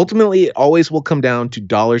 it always will come down to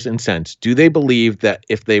dollars and cents. Do they believe that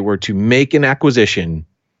if they were to make an acquisition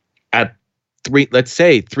at let's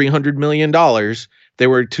say $300 million, they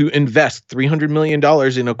were to invest $300 million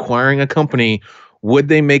in acquiring a company, would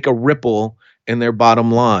they make a ripple in their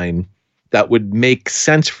bottom line that would make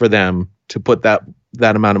sense for them to put that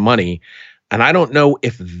amount of money? And I don't know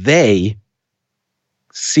if they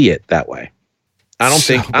see it that way. I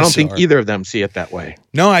don't think either of them see it that way.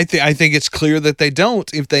 No, I think it's clear that they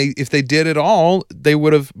don't. If they did it all, they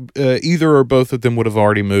would have either or both of them would have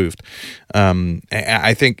already moved.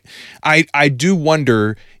 I think I do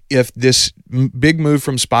wonder if this big move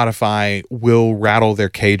from Spotify will rattle their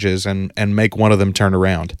cages and make one of them turn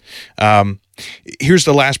around. Here's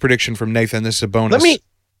the last prediction from Nathan. This is a bonus.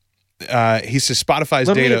 He says Spotify's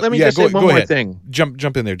data. Let me just say one more thing.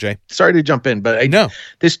 Jump in there, Jay. Sorry to jump in, but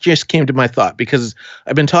this just came to my thought because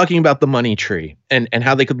I've been talking about the money tree and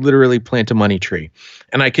how they could literally plant a money tree.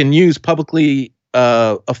 And I can use publicly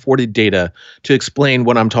afforded data to explain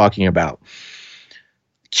what I'm talking about.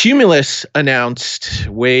 Cumulus announced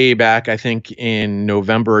way back, I think in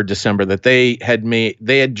November or December, that they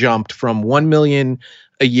had jumped from 1 million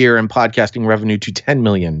a year in podcasting revenue to 10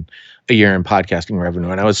 million a year in podcasting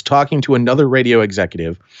revenue. And I was talking to another radio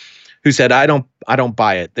executive who said, I don't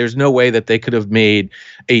buy it. There's no way that they could have made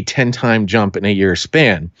a 10-time jump in a year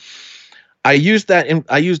span. I used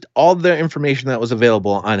all the information that was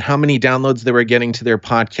available on how many downloads they were getting to their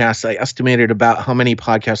podcasts. I estimated about how many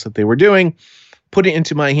podcasts that they were doing, put it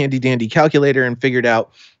into my handy dandy calculator and figured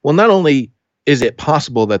out, well, not only is it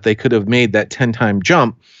possible that they could have made that 10-time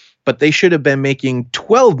jump, but they should have been making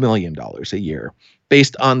 $12 million a year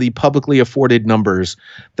based on the publicly afforded numbers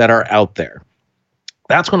that are out there.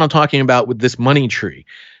 That's what I'm talking about with this money tree.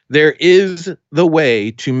 There is the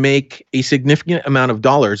way to make a significant amount of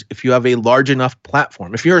dollars if you have a large enough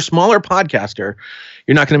platform. If you're a smaller podcaster,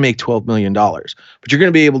 you're not going to make $12 million, but you're going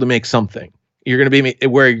to be able to make something. You're going to be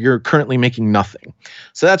where you're currently making nothing.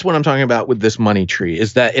 So that's what I'm talking about with this money tree,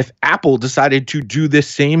 is that if Apple decided to do this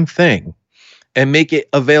same thing and make it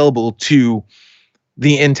available to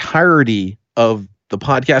the entirety of the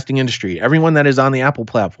podcasting industry, everyone that is on the Apple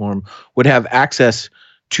platform would have access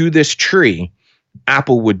to this tree,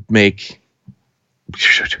 Apple would make,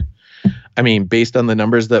 I mean, based on the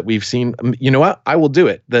numbers that we've seen, you know what? I will do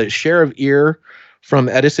it. The share of ear from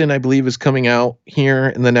Edison, I believe, is coming out here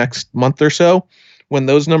in the next month or so. When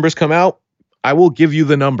those numbers come out, I will give you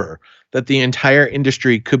the number that the entire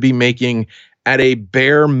industry could be making at a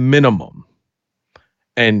bare minimum.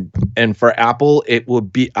 And for Apple, it will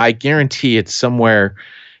be, I guarantee it's somewhere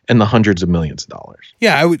in the hundreds of millions of dollars.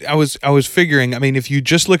 Yeah, I was figuring, I mean, if you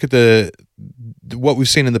just look at what we've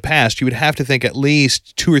seen in the past, you would have to think at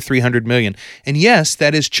least 200 or 300 million. And yes,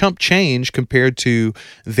 that is chump change compared to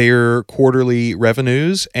their quarterly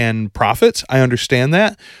revenues and profits. I understand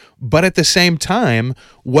that. But at the same time,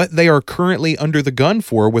 what they are currently under the gun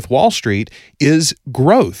for with Wall Street is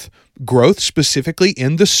growth specifically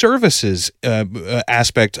in the services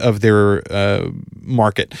aspect of their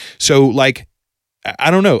market. So like,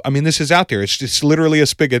 I don't know. I mean, this is out there. It's just literally a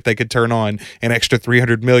spigot they could turn on an extra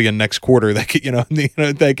 300 million next quarter. They could,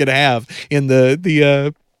 they could have in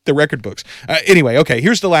their the record books. Anyway, okay,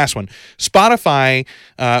 here's the last one. Spotify's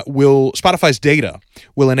data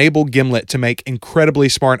will enable Gimlet to make incredibly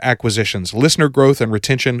smart acquisitions. Listener growth and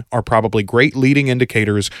retention are probably great leading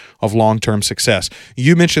indicators of long-term success.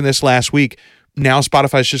 You mentioned this last week. Now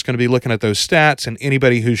Spotify's just going to be looking at those stats, and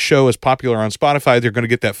anybody whose show is popular on Spotify, they're going to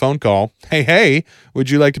get that phone call. Hey, would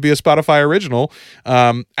you like to be a Spotify original?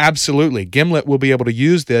 Absolutely. Gimlet will be able to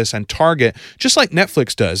use this and target, just like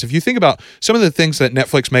Netflix does. If you think about some of the things that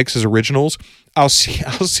Netflix makes as originals, I'll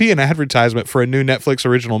see an advertisement for a new Netflix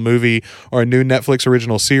original movie or a new Netflix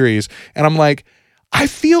original series, and I'm like, I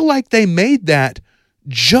feel like they made that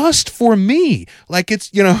just for me. Like it's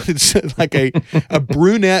like a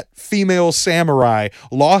brunette female samurai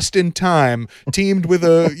lost in time teamed with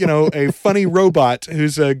a funny robot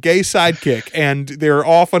who's a gay sidekick, and they're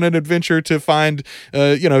off on an adventure to find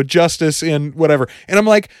justice in whatever. And I'm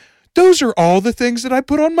like, those are all the things that I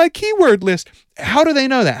put on my keyword list. How do they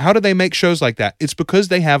know that? How do they make shows like that? It's because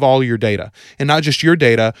they have all your data, and not just your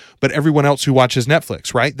data, but everyone else who watches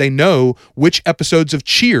Netflix, right? They know which episodes of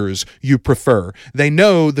Cheers you prefer. They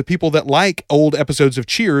know the people that like old episodes of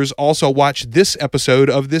Cheers also watch this episode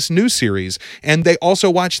of this new series, and they also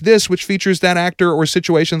watch this, which features that actor or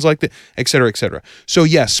situations like that, et cetera, et cetera. So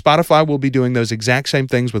yes, Spotify will be doing those exact same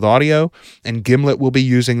things with audio, and Gimlet will be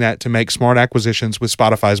using that to make smart acquisitions with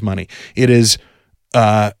Spotify's money. It is,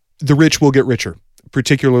 the rich will get richer,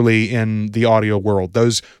 particularly in the audio world.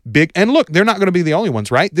 Those big, and look, they're not going to be the only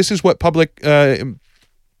ones, right? This is what public, not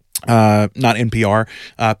NPR,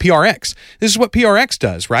 PRX. This is what PRX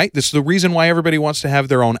does, right? This is the reason why everybody wants to have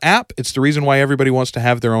their own app. It's the reason why everybody wants to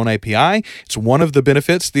have their own API. It's one of the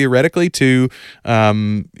benefits, theoretically, to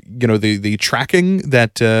the tracking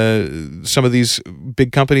that some of these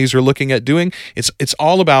big companies are looking at doing. It's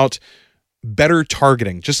all about better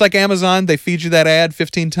targeting. Just like Amazon, they feed you that ad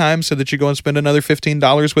 15 times so that you go and spend another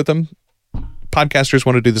 $15 with them. Podcasters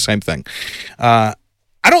want to do the same thing. I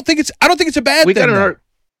don't think it's a bad thing.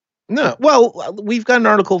 No, well, we've got an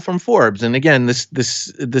article from Forbes, and again, this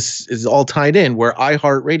is all tied in where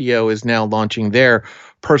iHeartRadio is now launching their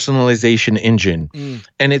personalization engine,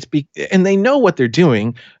 and and they know what they're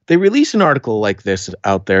doing. They release an article like this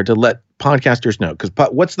out there to let podcasters know, because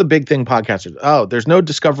what's the big thing podcasters? Oh, there's no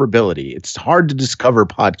discoverability. It's hard to discover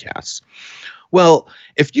podcasts. Well,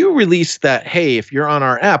 if you release that, hey, if you're on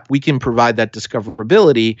our app, we can provide that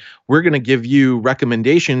discoverability. We're going to give you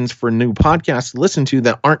recommendations for new podcasts to listen to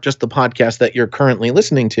that aren't just the podcast that you're currently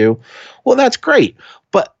listening to. Well, that's great.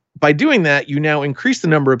 But by doing that, you now increase the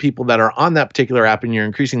number of people that are on that particular app, and you're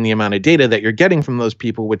increasing the amount of data that you're getting from those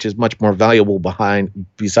people, which is much more valuable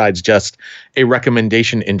besides just a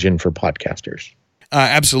recommendation engine for podcasters.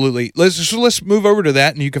 Absolutely. Let's move over to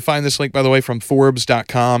that, and you can find this link, by the way, from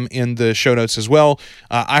Forbes.com in the show notes as well.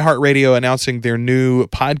 iHeartRadio announcing their new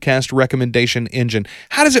podcast recommendation engine.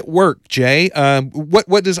 How does it work, Jay?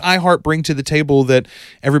 What does iHeart bring to the table that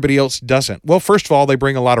everybody else doesn't? Well, first of all, they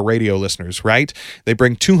bring a lot of radio listeners, right? They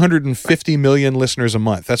bring 250 million listeners a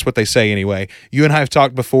month. That's what they say anyway. You and I have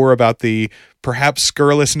talked before about the perhaps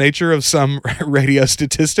scurrilous nature of some radio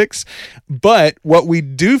statistics, but what we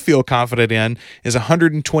do feel confident in is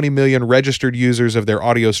 120 million registered users of their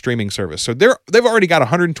audio streaming service. So they've already got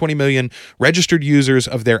 120 million registered users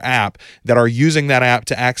of their app that are using that app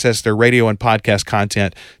to access their radio and podcast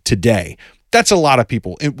content today. That's a lot of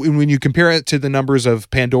people. And when you compare it to the numbers of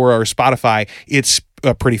Pandora or Spotify, it's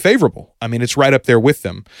pretty favorable. I mean, it's right up there with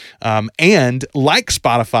them. And like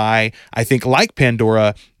Spotify, I think like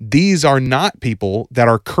Pandora, these are not people that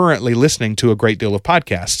are currently listening to a great deal of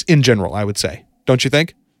podcasts in general, I would say. Don't you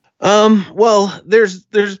think? Well, there's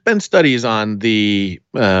been studies on the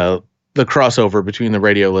crossover between the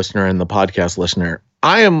radio listener and the podcast listener.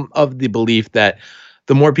 I am of the belief that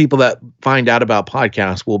the more people that find out about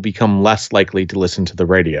podcasts will become less likely to listen to the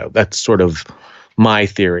radio. That's sort of my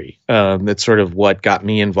theory. That's sort of what got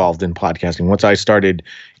me involved in podcasting. Once I started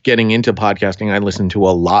getting into podcasting, I listened to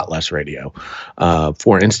a lot less radio.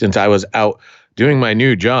 For instance, I was out doing my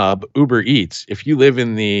new job, Uber Eats. If you live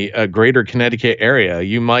in the greater Connecticut area,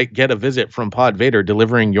 you might get a visit from Pod Vader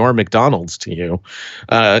delivering your McDonald's to you,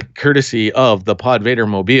 courtesy of the Pod Vader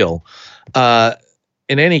mobile.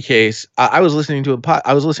 In any case, I was listening to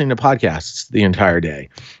podcasts the entire day.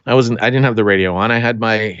 I didn't have the radio on. I had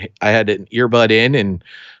an earbud in and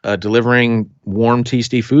delivering warm,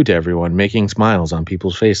 tasty food to everyone, making smiles on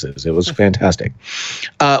people's faces. It was fantastic.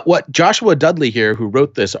 What Joshua Dudley here, who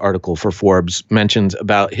wrote this article for Forbes, mentions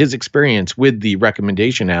about his experience with the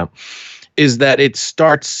recommendation app is that it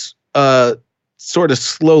starts sort of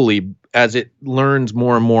slowly it learns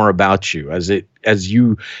more and more about you, as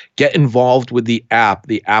you get involved with the app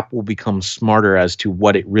will become smarter as to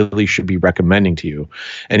what it really should be recommending to you.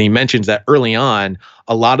 And he mentions that early on,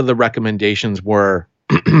 a lot of the recommendations were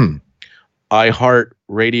iHeart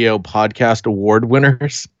Radio Podcast Award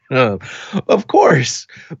winners. Of course,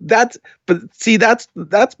 that's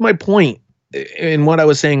my point in what I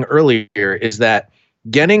was saying earlier, is that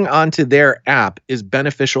getting onto their app is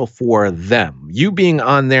beneficial for them. You being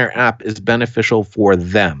on their app is beneficial for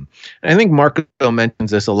them. And I think Marco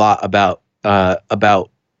mentions this a lot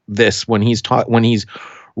about this when he's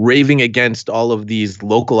raving against all of these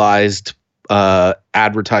localized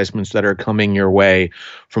advertisements that are coming your way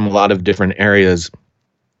from a lot of different areas.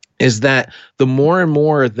 Is that the more and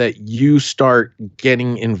more that you start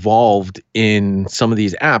getting involved in some of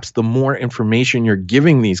these apps, the more information you're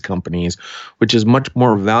giving these companies, which is much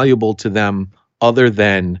more valuable to them other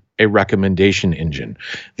than a recommendation engine.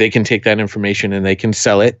 They can take that information and they can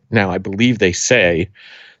sell it. Now, I believe they say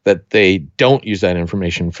that they don't use that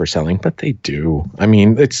information for selling, but they do. I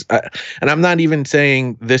mean, and I'm not even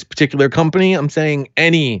saying this particular company, I'm saying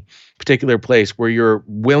any particular place where you're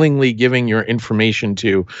willingly giving your information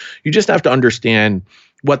to. You just have to understand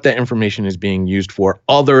what that information is being used for,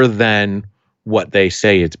 other than what they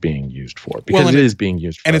say it's being used for, because it is being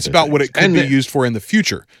used for. And it's about what it could be used for in the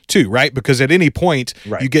future too, right? Because at any point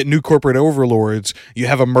you get new corporate overlords, you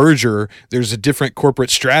have a merger, there's a different corporate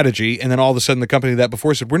strategy, and then all of a sudden the company that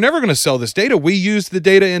before said, we're never going to sell this data, we use the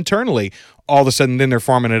data internally. All of a sudden then they're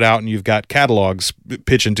farming it out and you've got catalogs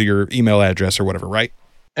pitching to your email address or whatever, right?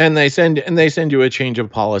 And they send you a change of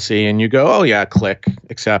policy and you go, oh yeah, click,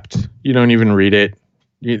 accept. You don't even read it.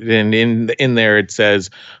 And in there it says,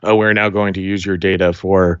 oh, we're now going to use your data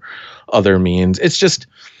for other means. It's just,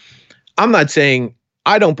 I'm not saying,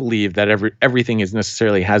 I don't believe that everything is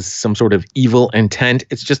necessarily has some sort of evil intent.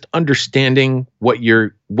 It's just understanding what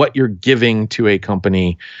you're giving to a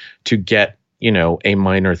company to get, a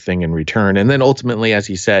minor thing in return. And then ultimately, as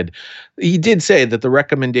he did say that the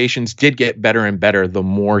recommendations did get better and better the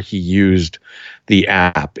more he used the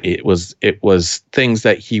app. It was things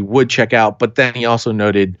that he would check out, but then he also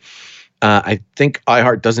noted, I think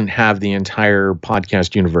iHeart doesn't have the entire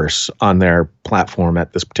podcast universe on their platform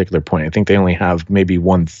at this particular point. I think they only have maybe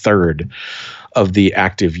 1/3 of the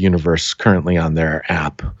active universe currently on their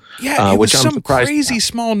app. Yeah, which was some crazy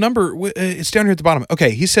small number. It's down here at the bottom.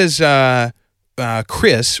 Okay, he says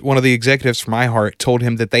Chris, one of the executives from iHeart, told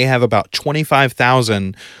him that they have about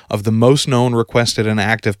 25,000 of the most known, requested, and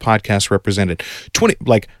active podcasts represented.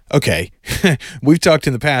 Okay, we've talked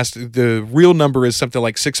in the past, the real number is something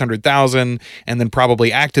like 600,000, and then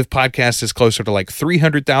probably active podcasts is closer to like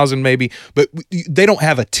 300,000 maybe, but they don't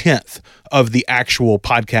have a tenth of the actual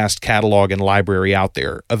podcast catalog and library out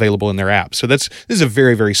there available in their app. So this is a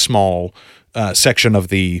very, very small section of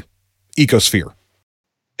the ecosphere.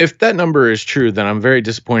 If that number is true, then I'm very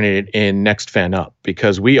disappointed in Next Fan Up,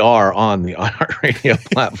 because we are on the iHeartRadio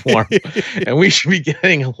platform and we should be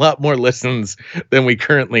getting a lot more listens than we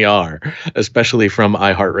currently are, especially from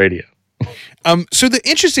iHeartRadio. So the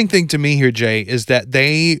interesting thing to me here, Jay, is that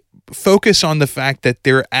they focus on the fact that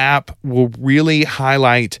their app will really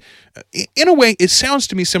highlight, in a way, it sounds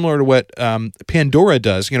to me similar to what Pandora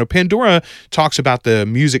does. Pandora talks about the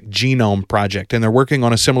Music Genome Project, and they're working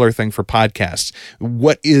on a similar thing for podcasts.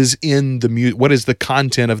 What is in the what is the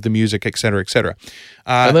content of the music, et cetera, et cetera.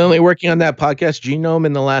 Are they only working on that podcast genome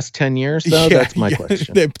in the last 10 years, though? That's my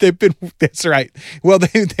question. They've been, that's right. Well,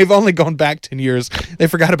 they've only gone back 10 years. They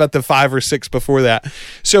forgot about the 5 or 6 before that.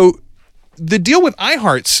 So the deal with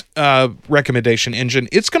iHeart's recommendation engine,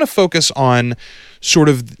 it's going to focus on sort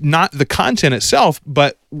of not the content itself,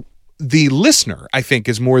 but the listener, I think,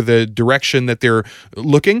 is more the direction that they're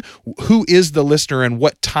looking. Who is the listener and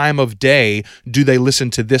what time of day do they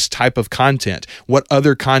listen to this type of content? What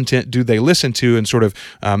other content do they listen to? And sort of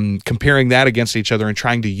comparing that against each other and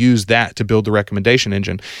trying to use that to build the recommendation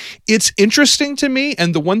engine. It's interesting to me.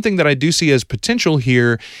 And the one thing that I do see as potential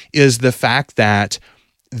here is the fact that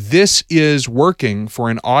this is working for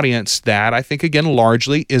an audience that I think, again,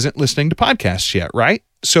 largely isn't listening to podcasts yet, right?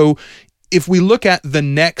 So if we look at the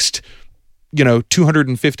next,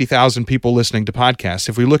 250,000 people listening to podcasts,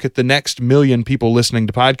 if we look at the next million people listening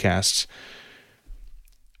to podcasts,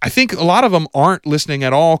 I think a lot of them aren't listening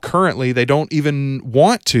at all currently. They don't even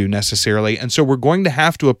want to necessarily. And so we're going to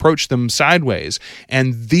have to approach them sideways.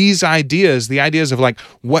 And these ideas, the ideas of like,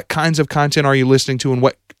 what kinds of content are you listening to and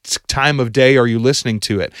what time of day are you listening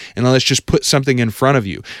to it? And then let's just put something in front of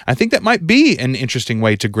you. I think that might be an interesting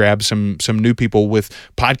way to grab some new people with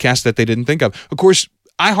podcasts that they didn't think of. Of course,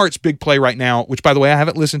 iHeart's big play right now, which, by the way, I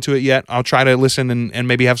haven't listened to it yet. I'll try to listen and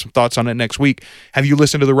maybe have some thoughts on it next week. Have you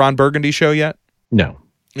listened to the Ron Burgundy show yet? No.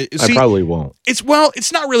 See, I probably won't.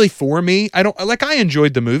 It's not really for me. I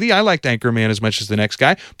enjoyed the movie. I liked Anchorman as much as the next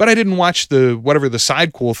guy, but I didn't watch the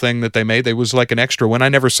side cool thing that they made. There was like an extra one. I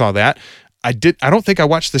never saw that. I don't think I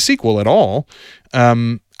watched the sequel at all.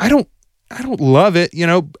 I don't love it,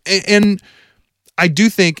 and I do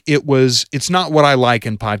think it's not what I like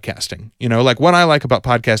in podcasting. Like what I like about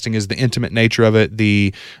podcasting is the intimate nature of it,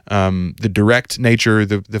 the direct nature,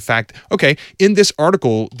 the fact. Okay, in this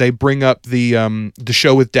article they bring up the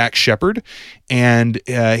show with Dax Shepard, and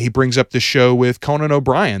he brings up the show with Conan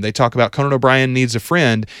O'Brien. They talk about Conan O'Brien Needs a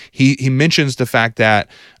Friend. He mentions the fact that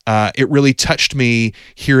it really touched me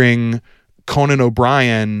hearing Conan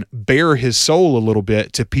O'Brien bare his soul a little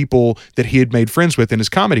bit to people that he had made friends with in his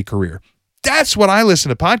comedy career. That's what I listen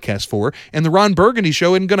to podcasts for, and the Ron Burgundy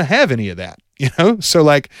show isn't going to have any of that, So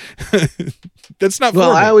like, that's not.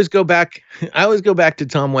 Well, I always go back to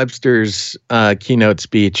Tom Webster's keynote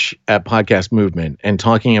speech at Podcast Movement and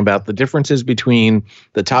talking about the differences between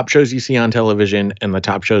the top shows you see on television and the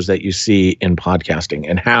top shows that you see in podcasting,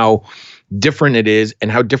 and how different it is and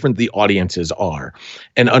how different the audiences are,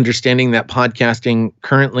 and understanding that podcasting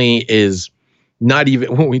currently is not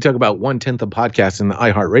even, when we talk about 1/10 of podcasts in the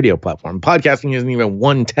iHeart radio platform, podcasting isn't even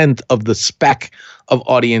 1/10 of the spec of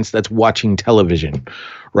audience that's watching television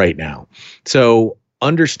right now. So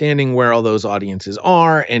understanding where all those audiences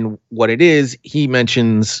are and what it is, he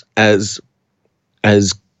mentions as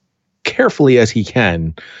carefully as he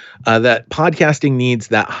can that podcasting needs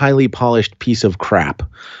that highly polished piece of crap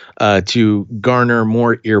to garner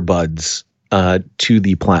more earbuds to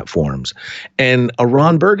the platforms. And a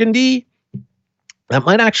Ron Burgundy, that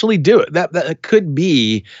might actually do it. That could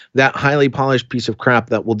be that highly polished piece of crap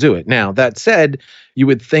that will do it. Now, that said, you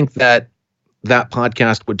would think that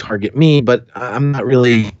podcast would target me, but I'm not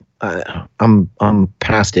really. I'm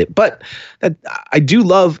past it. But I do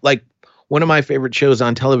love, like, one of my favorite shows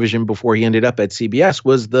on television before he ended up at CBS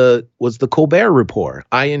was the Colbert Report.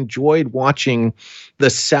 I enjoyed watching the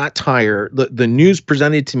satire, the news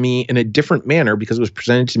presented to me in a different manner because it was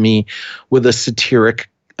presented to me with a satiric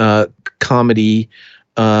comedy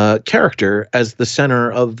character as the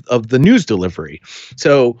center of the news delivery.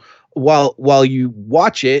 So while you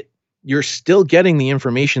watch it, you're still getting the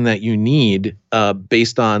information that you need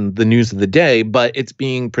based on the news of the day, but it's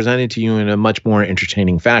being presented to you in a much more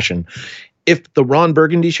entertaining fashion. If the Ron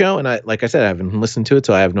Burgundy show, and like I said, I haven't listened to it,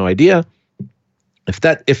 so I have no idea.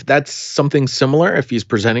 If that's something similar, if he's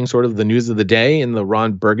presenting sort of the news of the day in the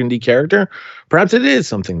Ron Burgundy character, perhaps it is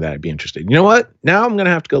something that I'd be interested in. You know what? Now I'm going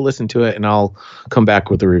to have to go listen to it, and I'll come back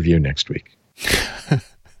with a review next week.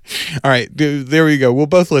 All right, there we go. We'll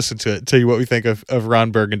both listen to it, tell you what we think of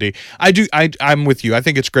Ron Burgundy. I'm with you. I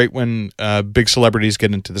think it's great when big celebrities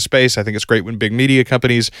get into the space. I think it's great when big media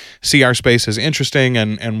companies see our space as interesting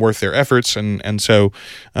and worth their efforts. And so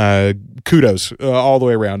kudos all the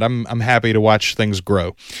way around. I'm happy to watch things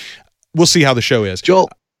grow. We'll see how the show is. Joel,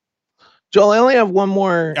 I only have one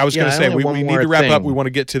more. I was going to say, we need to wrap up. We want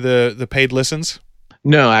to get to the paid listens.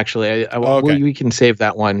 No, actually, okay. We can save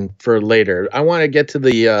that one for later. I want to get to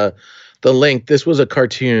the link. This was a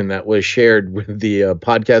cartoon that was shared with the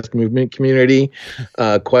podcast movement community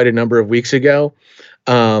quite a number of weeks ago.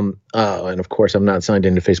 And of course, I'm not signed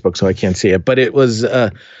into Facebook, so I can't see it. But it was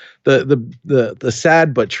the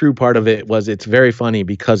sad but true part of it was it's very funny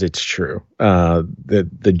because it's true.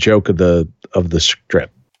 The joke of the strip.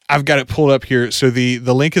 I've got it pulled up here. So the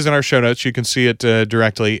link is in our show notes. You can see it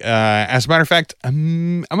directly. As a matter of fact,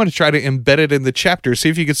 I'm going to try to embed it in the chapter. See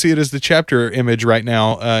if you can see it as the chapter image right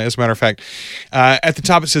now. As a matter of fact, at the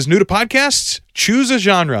top it says new to podcasts, choose a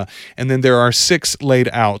genre. And then there are 6 laid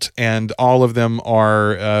out, and all of them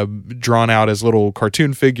are drawn out as little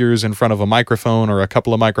cartoon figures in front of a microphone or a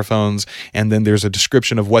couple of microphones. And then there's a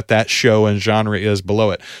description of what that show and genre is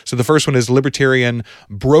below it. So the first one is Libertarian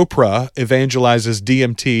Bropra evangelizes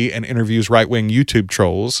DMT and interviews right-wing YouTube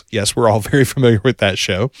trolls. Yes, we're all very familiar with that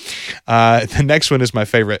show. The next one is my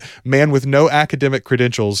favorite. Man with no academic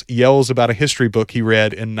credentials yells about a history book he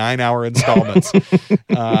read in 9-hour installments.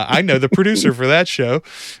 I know the producer for that show.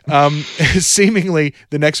 The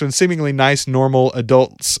next one, seemingly nice, normal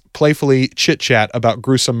adults playfully chit-chat about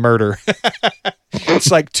gruesome murder.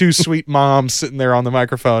 It's like two sweet moms sitting there on the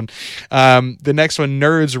microphone. The next one,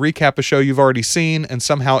 nerds recap a show you've already seen, and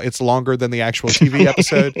somehow it's longer than the actual TV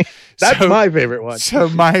episode. That's my favorite one.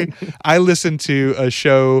 I listened to a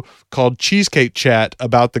show called Cheesecake Chat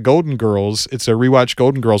about the Golden Girls. It's a rewatch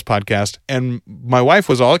Golden Girls podcast, and my wife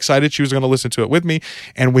was all excited. She was going to listen to it with me,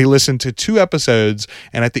 and we listened to 2 episodes,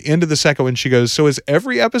 and at the end of the second one, she goes, so is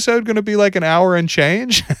every episode going to be like an hour and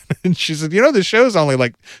change? And she said, the show's only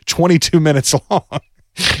like 22 minutes long.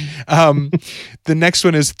 The next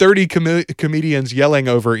one is 30 comedians yelling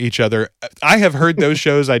over each other. I have heard those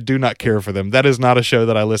shows. I do not care for them. That is not a show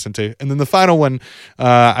that I listen to. And then the final one,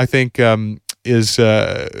 I think, is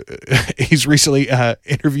he's recently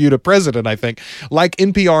interviewed a president, I think, like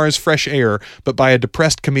NPR's Fresh Air, but by a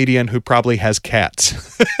depressed comedian who probably has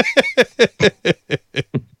cats.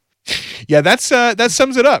 Yeah, that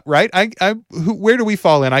sums it up, right? Where do we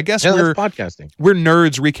fall in? I guess we're podcasting. We're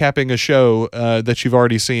nerds recapping a show that you've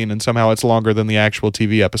already seen, and somehow it's longer than the actual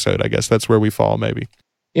TV episode. I guess that's where we fall, maybe.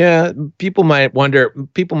 Yeah, people might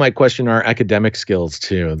question our academic skills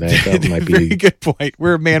too. That might be very good point.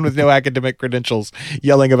 We're a man with no academic credentials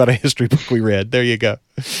yelling about a history book we read. There you go.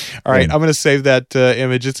 All right, I'm going to save that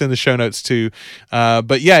image. It's in the show notes too.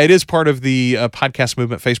 But yeah, it is part of the Podcast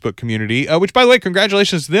Movement Facebook community, which, by the way,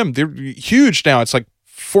 congratulations to them. They're huge now. It's like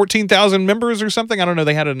 14,000 members or something. I don't know.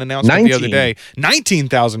 They had an announcement the other day.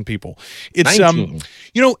 19,000 people. It's 19.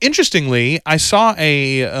 Interestingly, I saw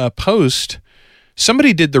a post.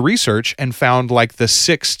 Somebody did the research and found like the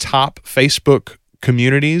 6 top Facebook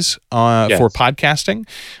communities for podcasting.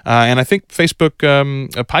 And I think Facebook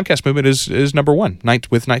Podcast Movement is number 1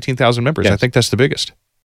 with 19,000 members. Yes. I think that's the biggest.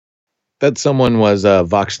 That someone was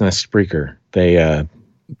Voxnest Spreaker.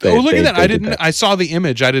 Look at that. I saw the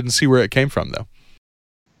image. I didn't see where it came from though.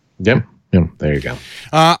 Yep. There you go.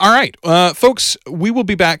 All right, folks, we will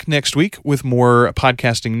be back next week with more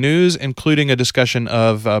podcasting news, including a discussion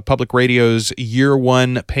of Public Radio's year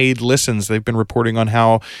 1 paid listens. They've been reporting on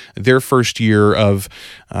how their first year of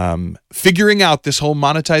figuring out this whole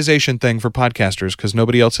monetization thing for podcasters, because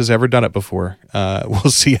nobody else has ever done it before.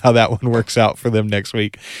 We'll see how that one works out for them next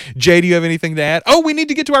week. Jay, do you have anything to add? Oh, we need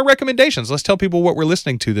to get to our recommendations. Let's tell people what we're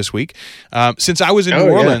listening to this week. Since I was in New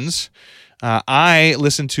Orleans... I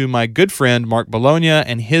listened to my good friend Mark Bologna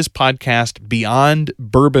and his podcast Beyond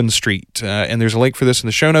Bourbon Street, and there's a link for this in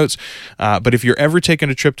the show notes. But if you're ever taking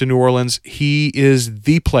a trip to New Orleans, he is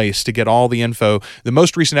the place to get all the info. The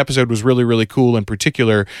most recent episode was really, really cool. In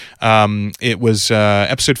particular, it was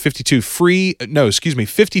episode 52,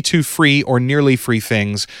 52 free or nearly free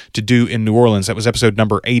things to do in New Orleans. That was episode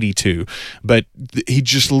number 82. But he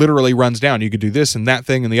just literally runs down. You could do this and that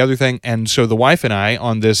thing and the other thing. And so the wife and I,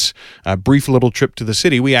 on this brief little trip to the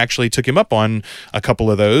city, we actually took him up on a couple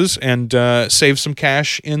of those and saved some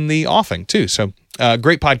cash in the offing too. So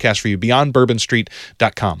great podcast for you,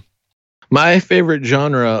 beyondbourbonstreet.com. My favorite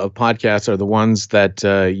genre of podcasts are the ones that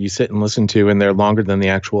you sit and listen to, and they're longer than the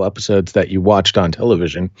actual episodes that you watched on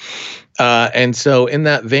television. And so in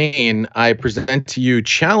that vein, I present to you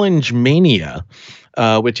Challenge Mania,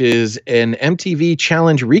 which is an MTV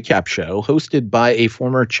Challenge recap show hosted by a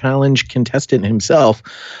former Challenge contestant himself,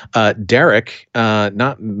 Derek.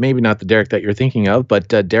 Maybe not the Derek that you're thinking of, but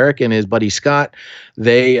Derek and his buddy Scott.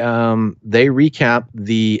 They recap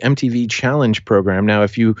the MTV Challenge program. Now,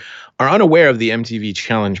 if you are unaware of the MTV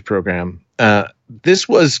Challenge program, this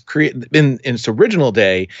was created in its original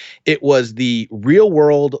day. It was the Real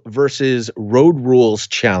World versus Road Rules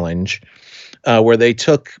Challenge. Where they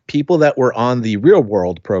took people that were on the Real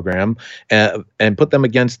World program and put them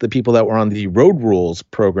against the people that were on the Road Rules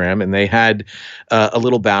program, and they had a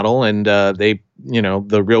little battle, and the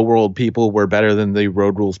Real World people were better than the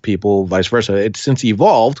Road Rules people, vice versa. It's since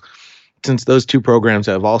evolved, since those two programs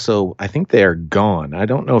have also, I think they are gone. I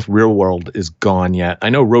don't know if Real World is gone yet.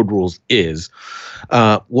 I know Road Rules is.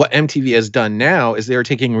 What MTV has done now is they're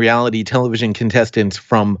taking reality television contestants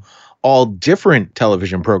from all different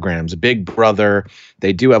television programs. Big Brother,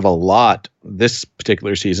 they do have this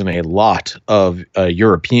particular season, a lot of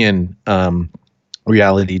European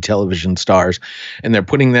reality television stars, and they're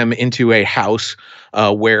putting them into a house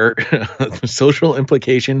where social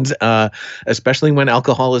implications, especially when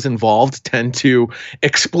alcohol is involved, tend to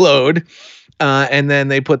explode. And then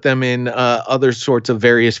they put them in other sorts of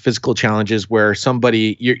various physical challenges where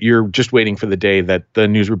you're just waiting for the day that the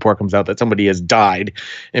news report comes out that somebody has died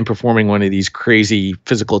in performing one of these crazy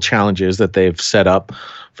physical challenges that they've set up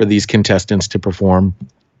for these contestants to perform.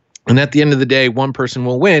 And at the end of the day, one person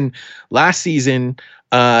will win. Last season,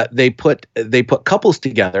 they put couples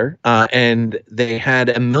together, and they had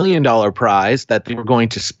 $1 million prize that they were going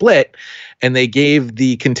to split, and they gave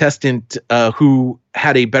the contestant who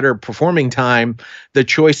had a better performing time the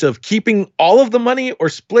choice of keeping all of the money or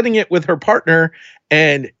splitting it with her partner.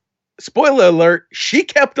 And spoiler alert, she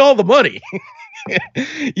kept all the money.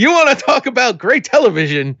 You want to talk about great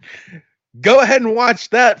television? Go ahead and watch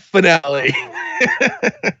that finale.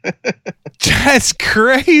 That's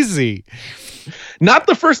crazy. Not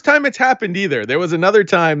the first time it's happened either. There was another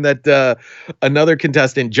time that another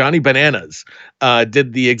contestant, Johnny Bananas,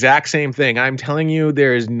 did the exact same thing. I'm telling you,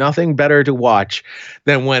 there is nothing better to watch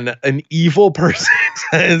than when an evil person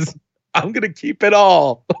says, I'm going to keep it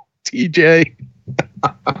all. TJ.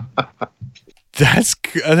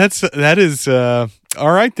 That is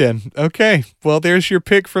all right then. Okay. Well, there's your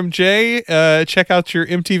pick from Jay. Check out your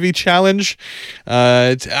MTV challenge.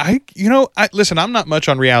 Listen, I'm not much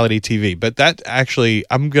on reality TV, but that actually,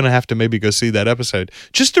 I'm going to have to maybe go see that episode.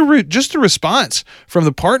 Just the response from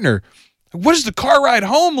the partner. What is the car ride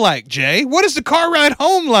home like, Jay? What is the car ride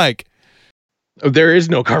home like? Oh, there is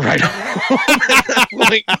no car ride home.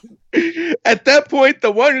 At that point,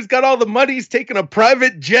 the one who's got all the money's taking a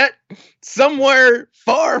private jet somewhere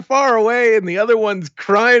far, far away, and the other one's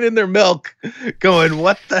crying in their milk, going,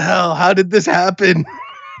 what the hell? How did this happen?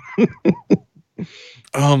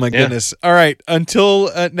 Oh, my goodness. All right. Until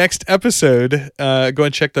next episode, go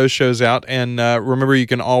and check those shows out. And remember, you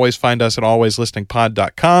can always find us at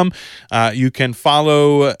alwayslisteningpod.com. You can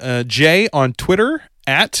follow Jay on Twitter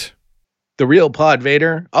at The Real Pod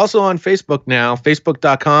Vader. Also on Facebook now,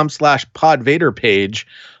 facebook.com/Podvader page,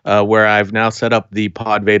 where I've now set up the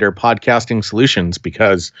Pod Vader podcasting solutions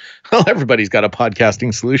because, well, everybody's got a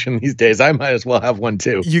podcasting solution these days. I might as well have one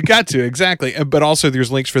too. You got to, exactly. But also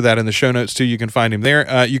there's links for that in the show notes too. You can find him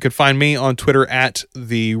there. You can find me on Twitter at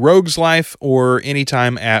The Rogues Life or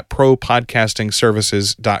anytime at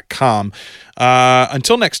propodcastingservices.com.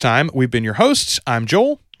 Until next time, we've been your hosts. I'm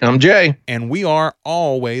Joel. I'm Jay. And we are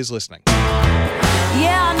always listening.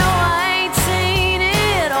 Yeah, I know I ain't seen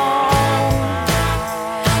it all,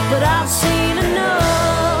 but I've seen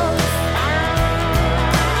enough.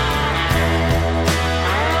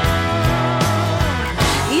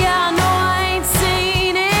 Yeah, I know I ain't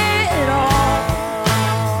seen it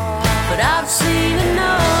all, but I've seen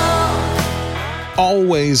enough.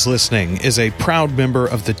 Always Listening is a proud member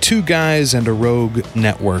of the Two Guys and a Rogue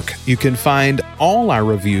network. You can find all our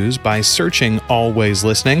reviews by searching Always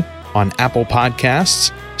Listening on Apple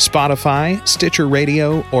Podcasts, Spotify, Stitcher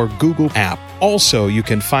Radio, or Google App. Also, you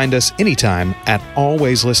can find us anytime at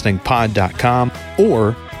alwayslisteningpod.com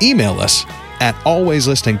or email us at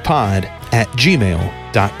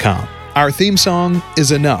alwayslisteningpod@gmail.com. Our theme song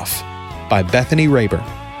is Enough by Bethany Rayburn.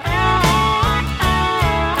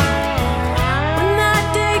 When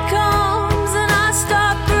that day comes and I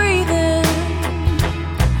stop breathing,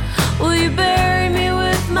 will you bury me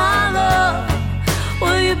with my love?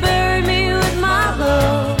 Will you bury me with my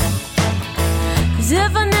love? 'Cause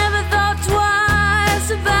if I never thought twice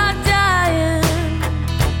about dying,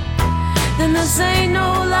 then this ain't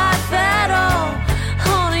no life at all.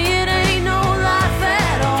 Honey, it ain't no life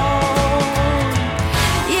at all.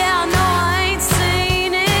 Yeah, I know I ain't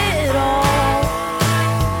seen it all,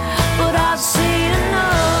 but I've seen enough.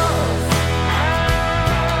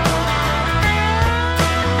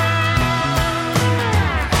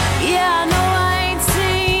 Yeah, I know I ain't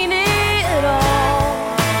seen it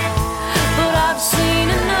all, but I've seen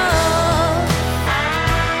enough.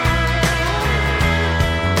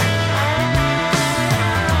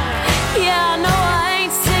 Yeah, I know I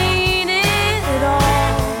ain't seen it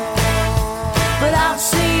all, but I've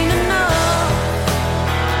seen enough.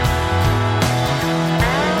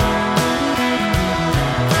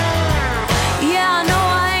 Yeah, I know I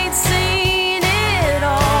ain't seen it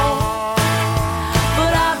all,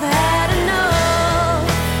 but I've had enough.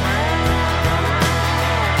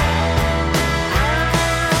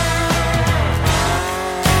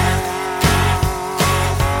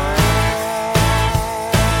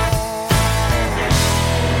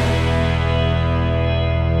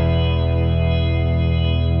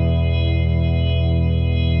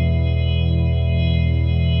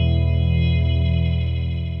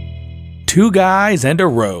 Two Guys and a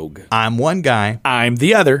Rogue. I'm one guy, I'm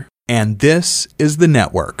the other. and this is the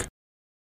network.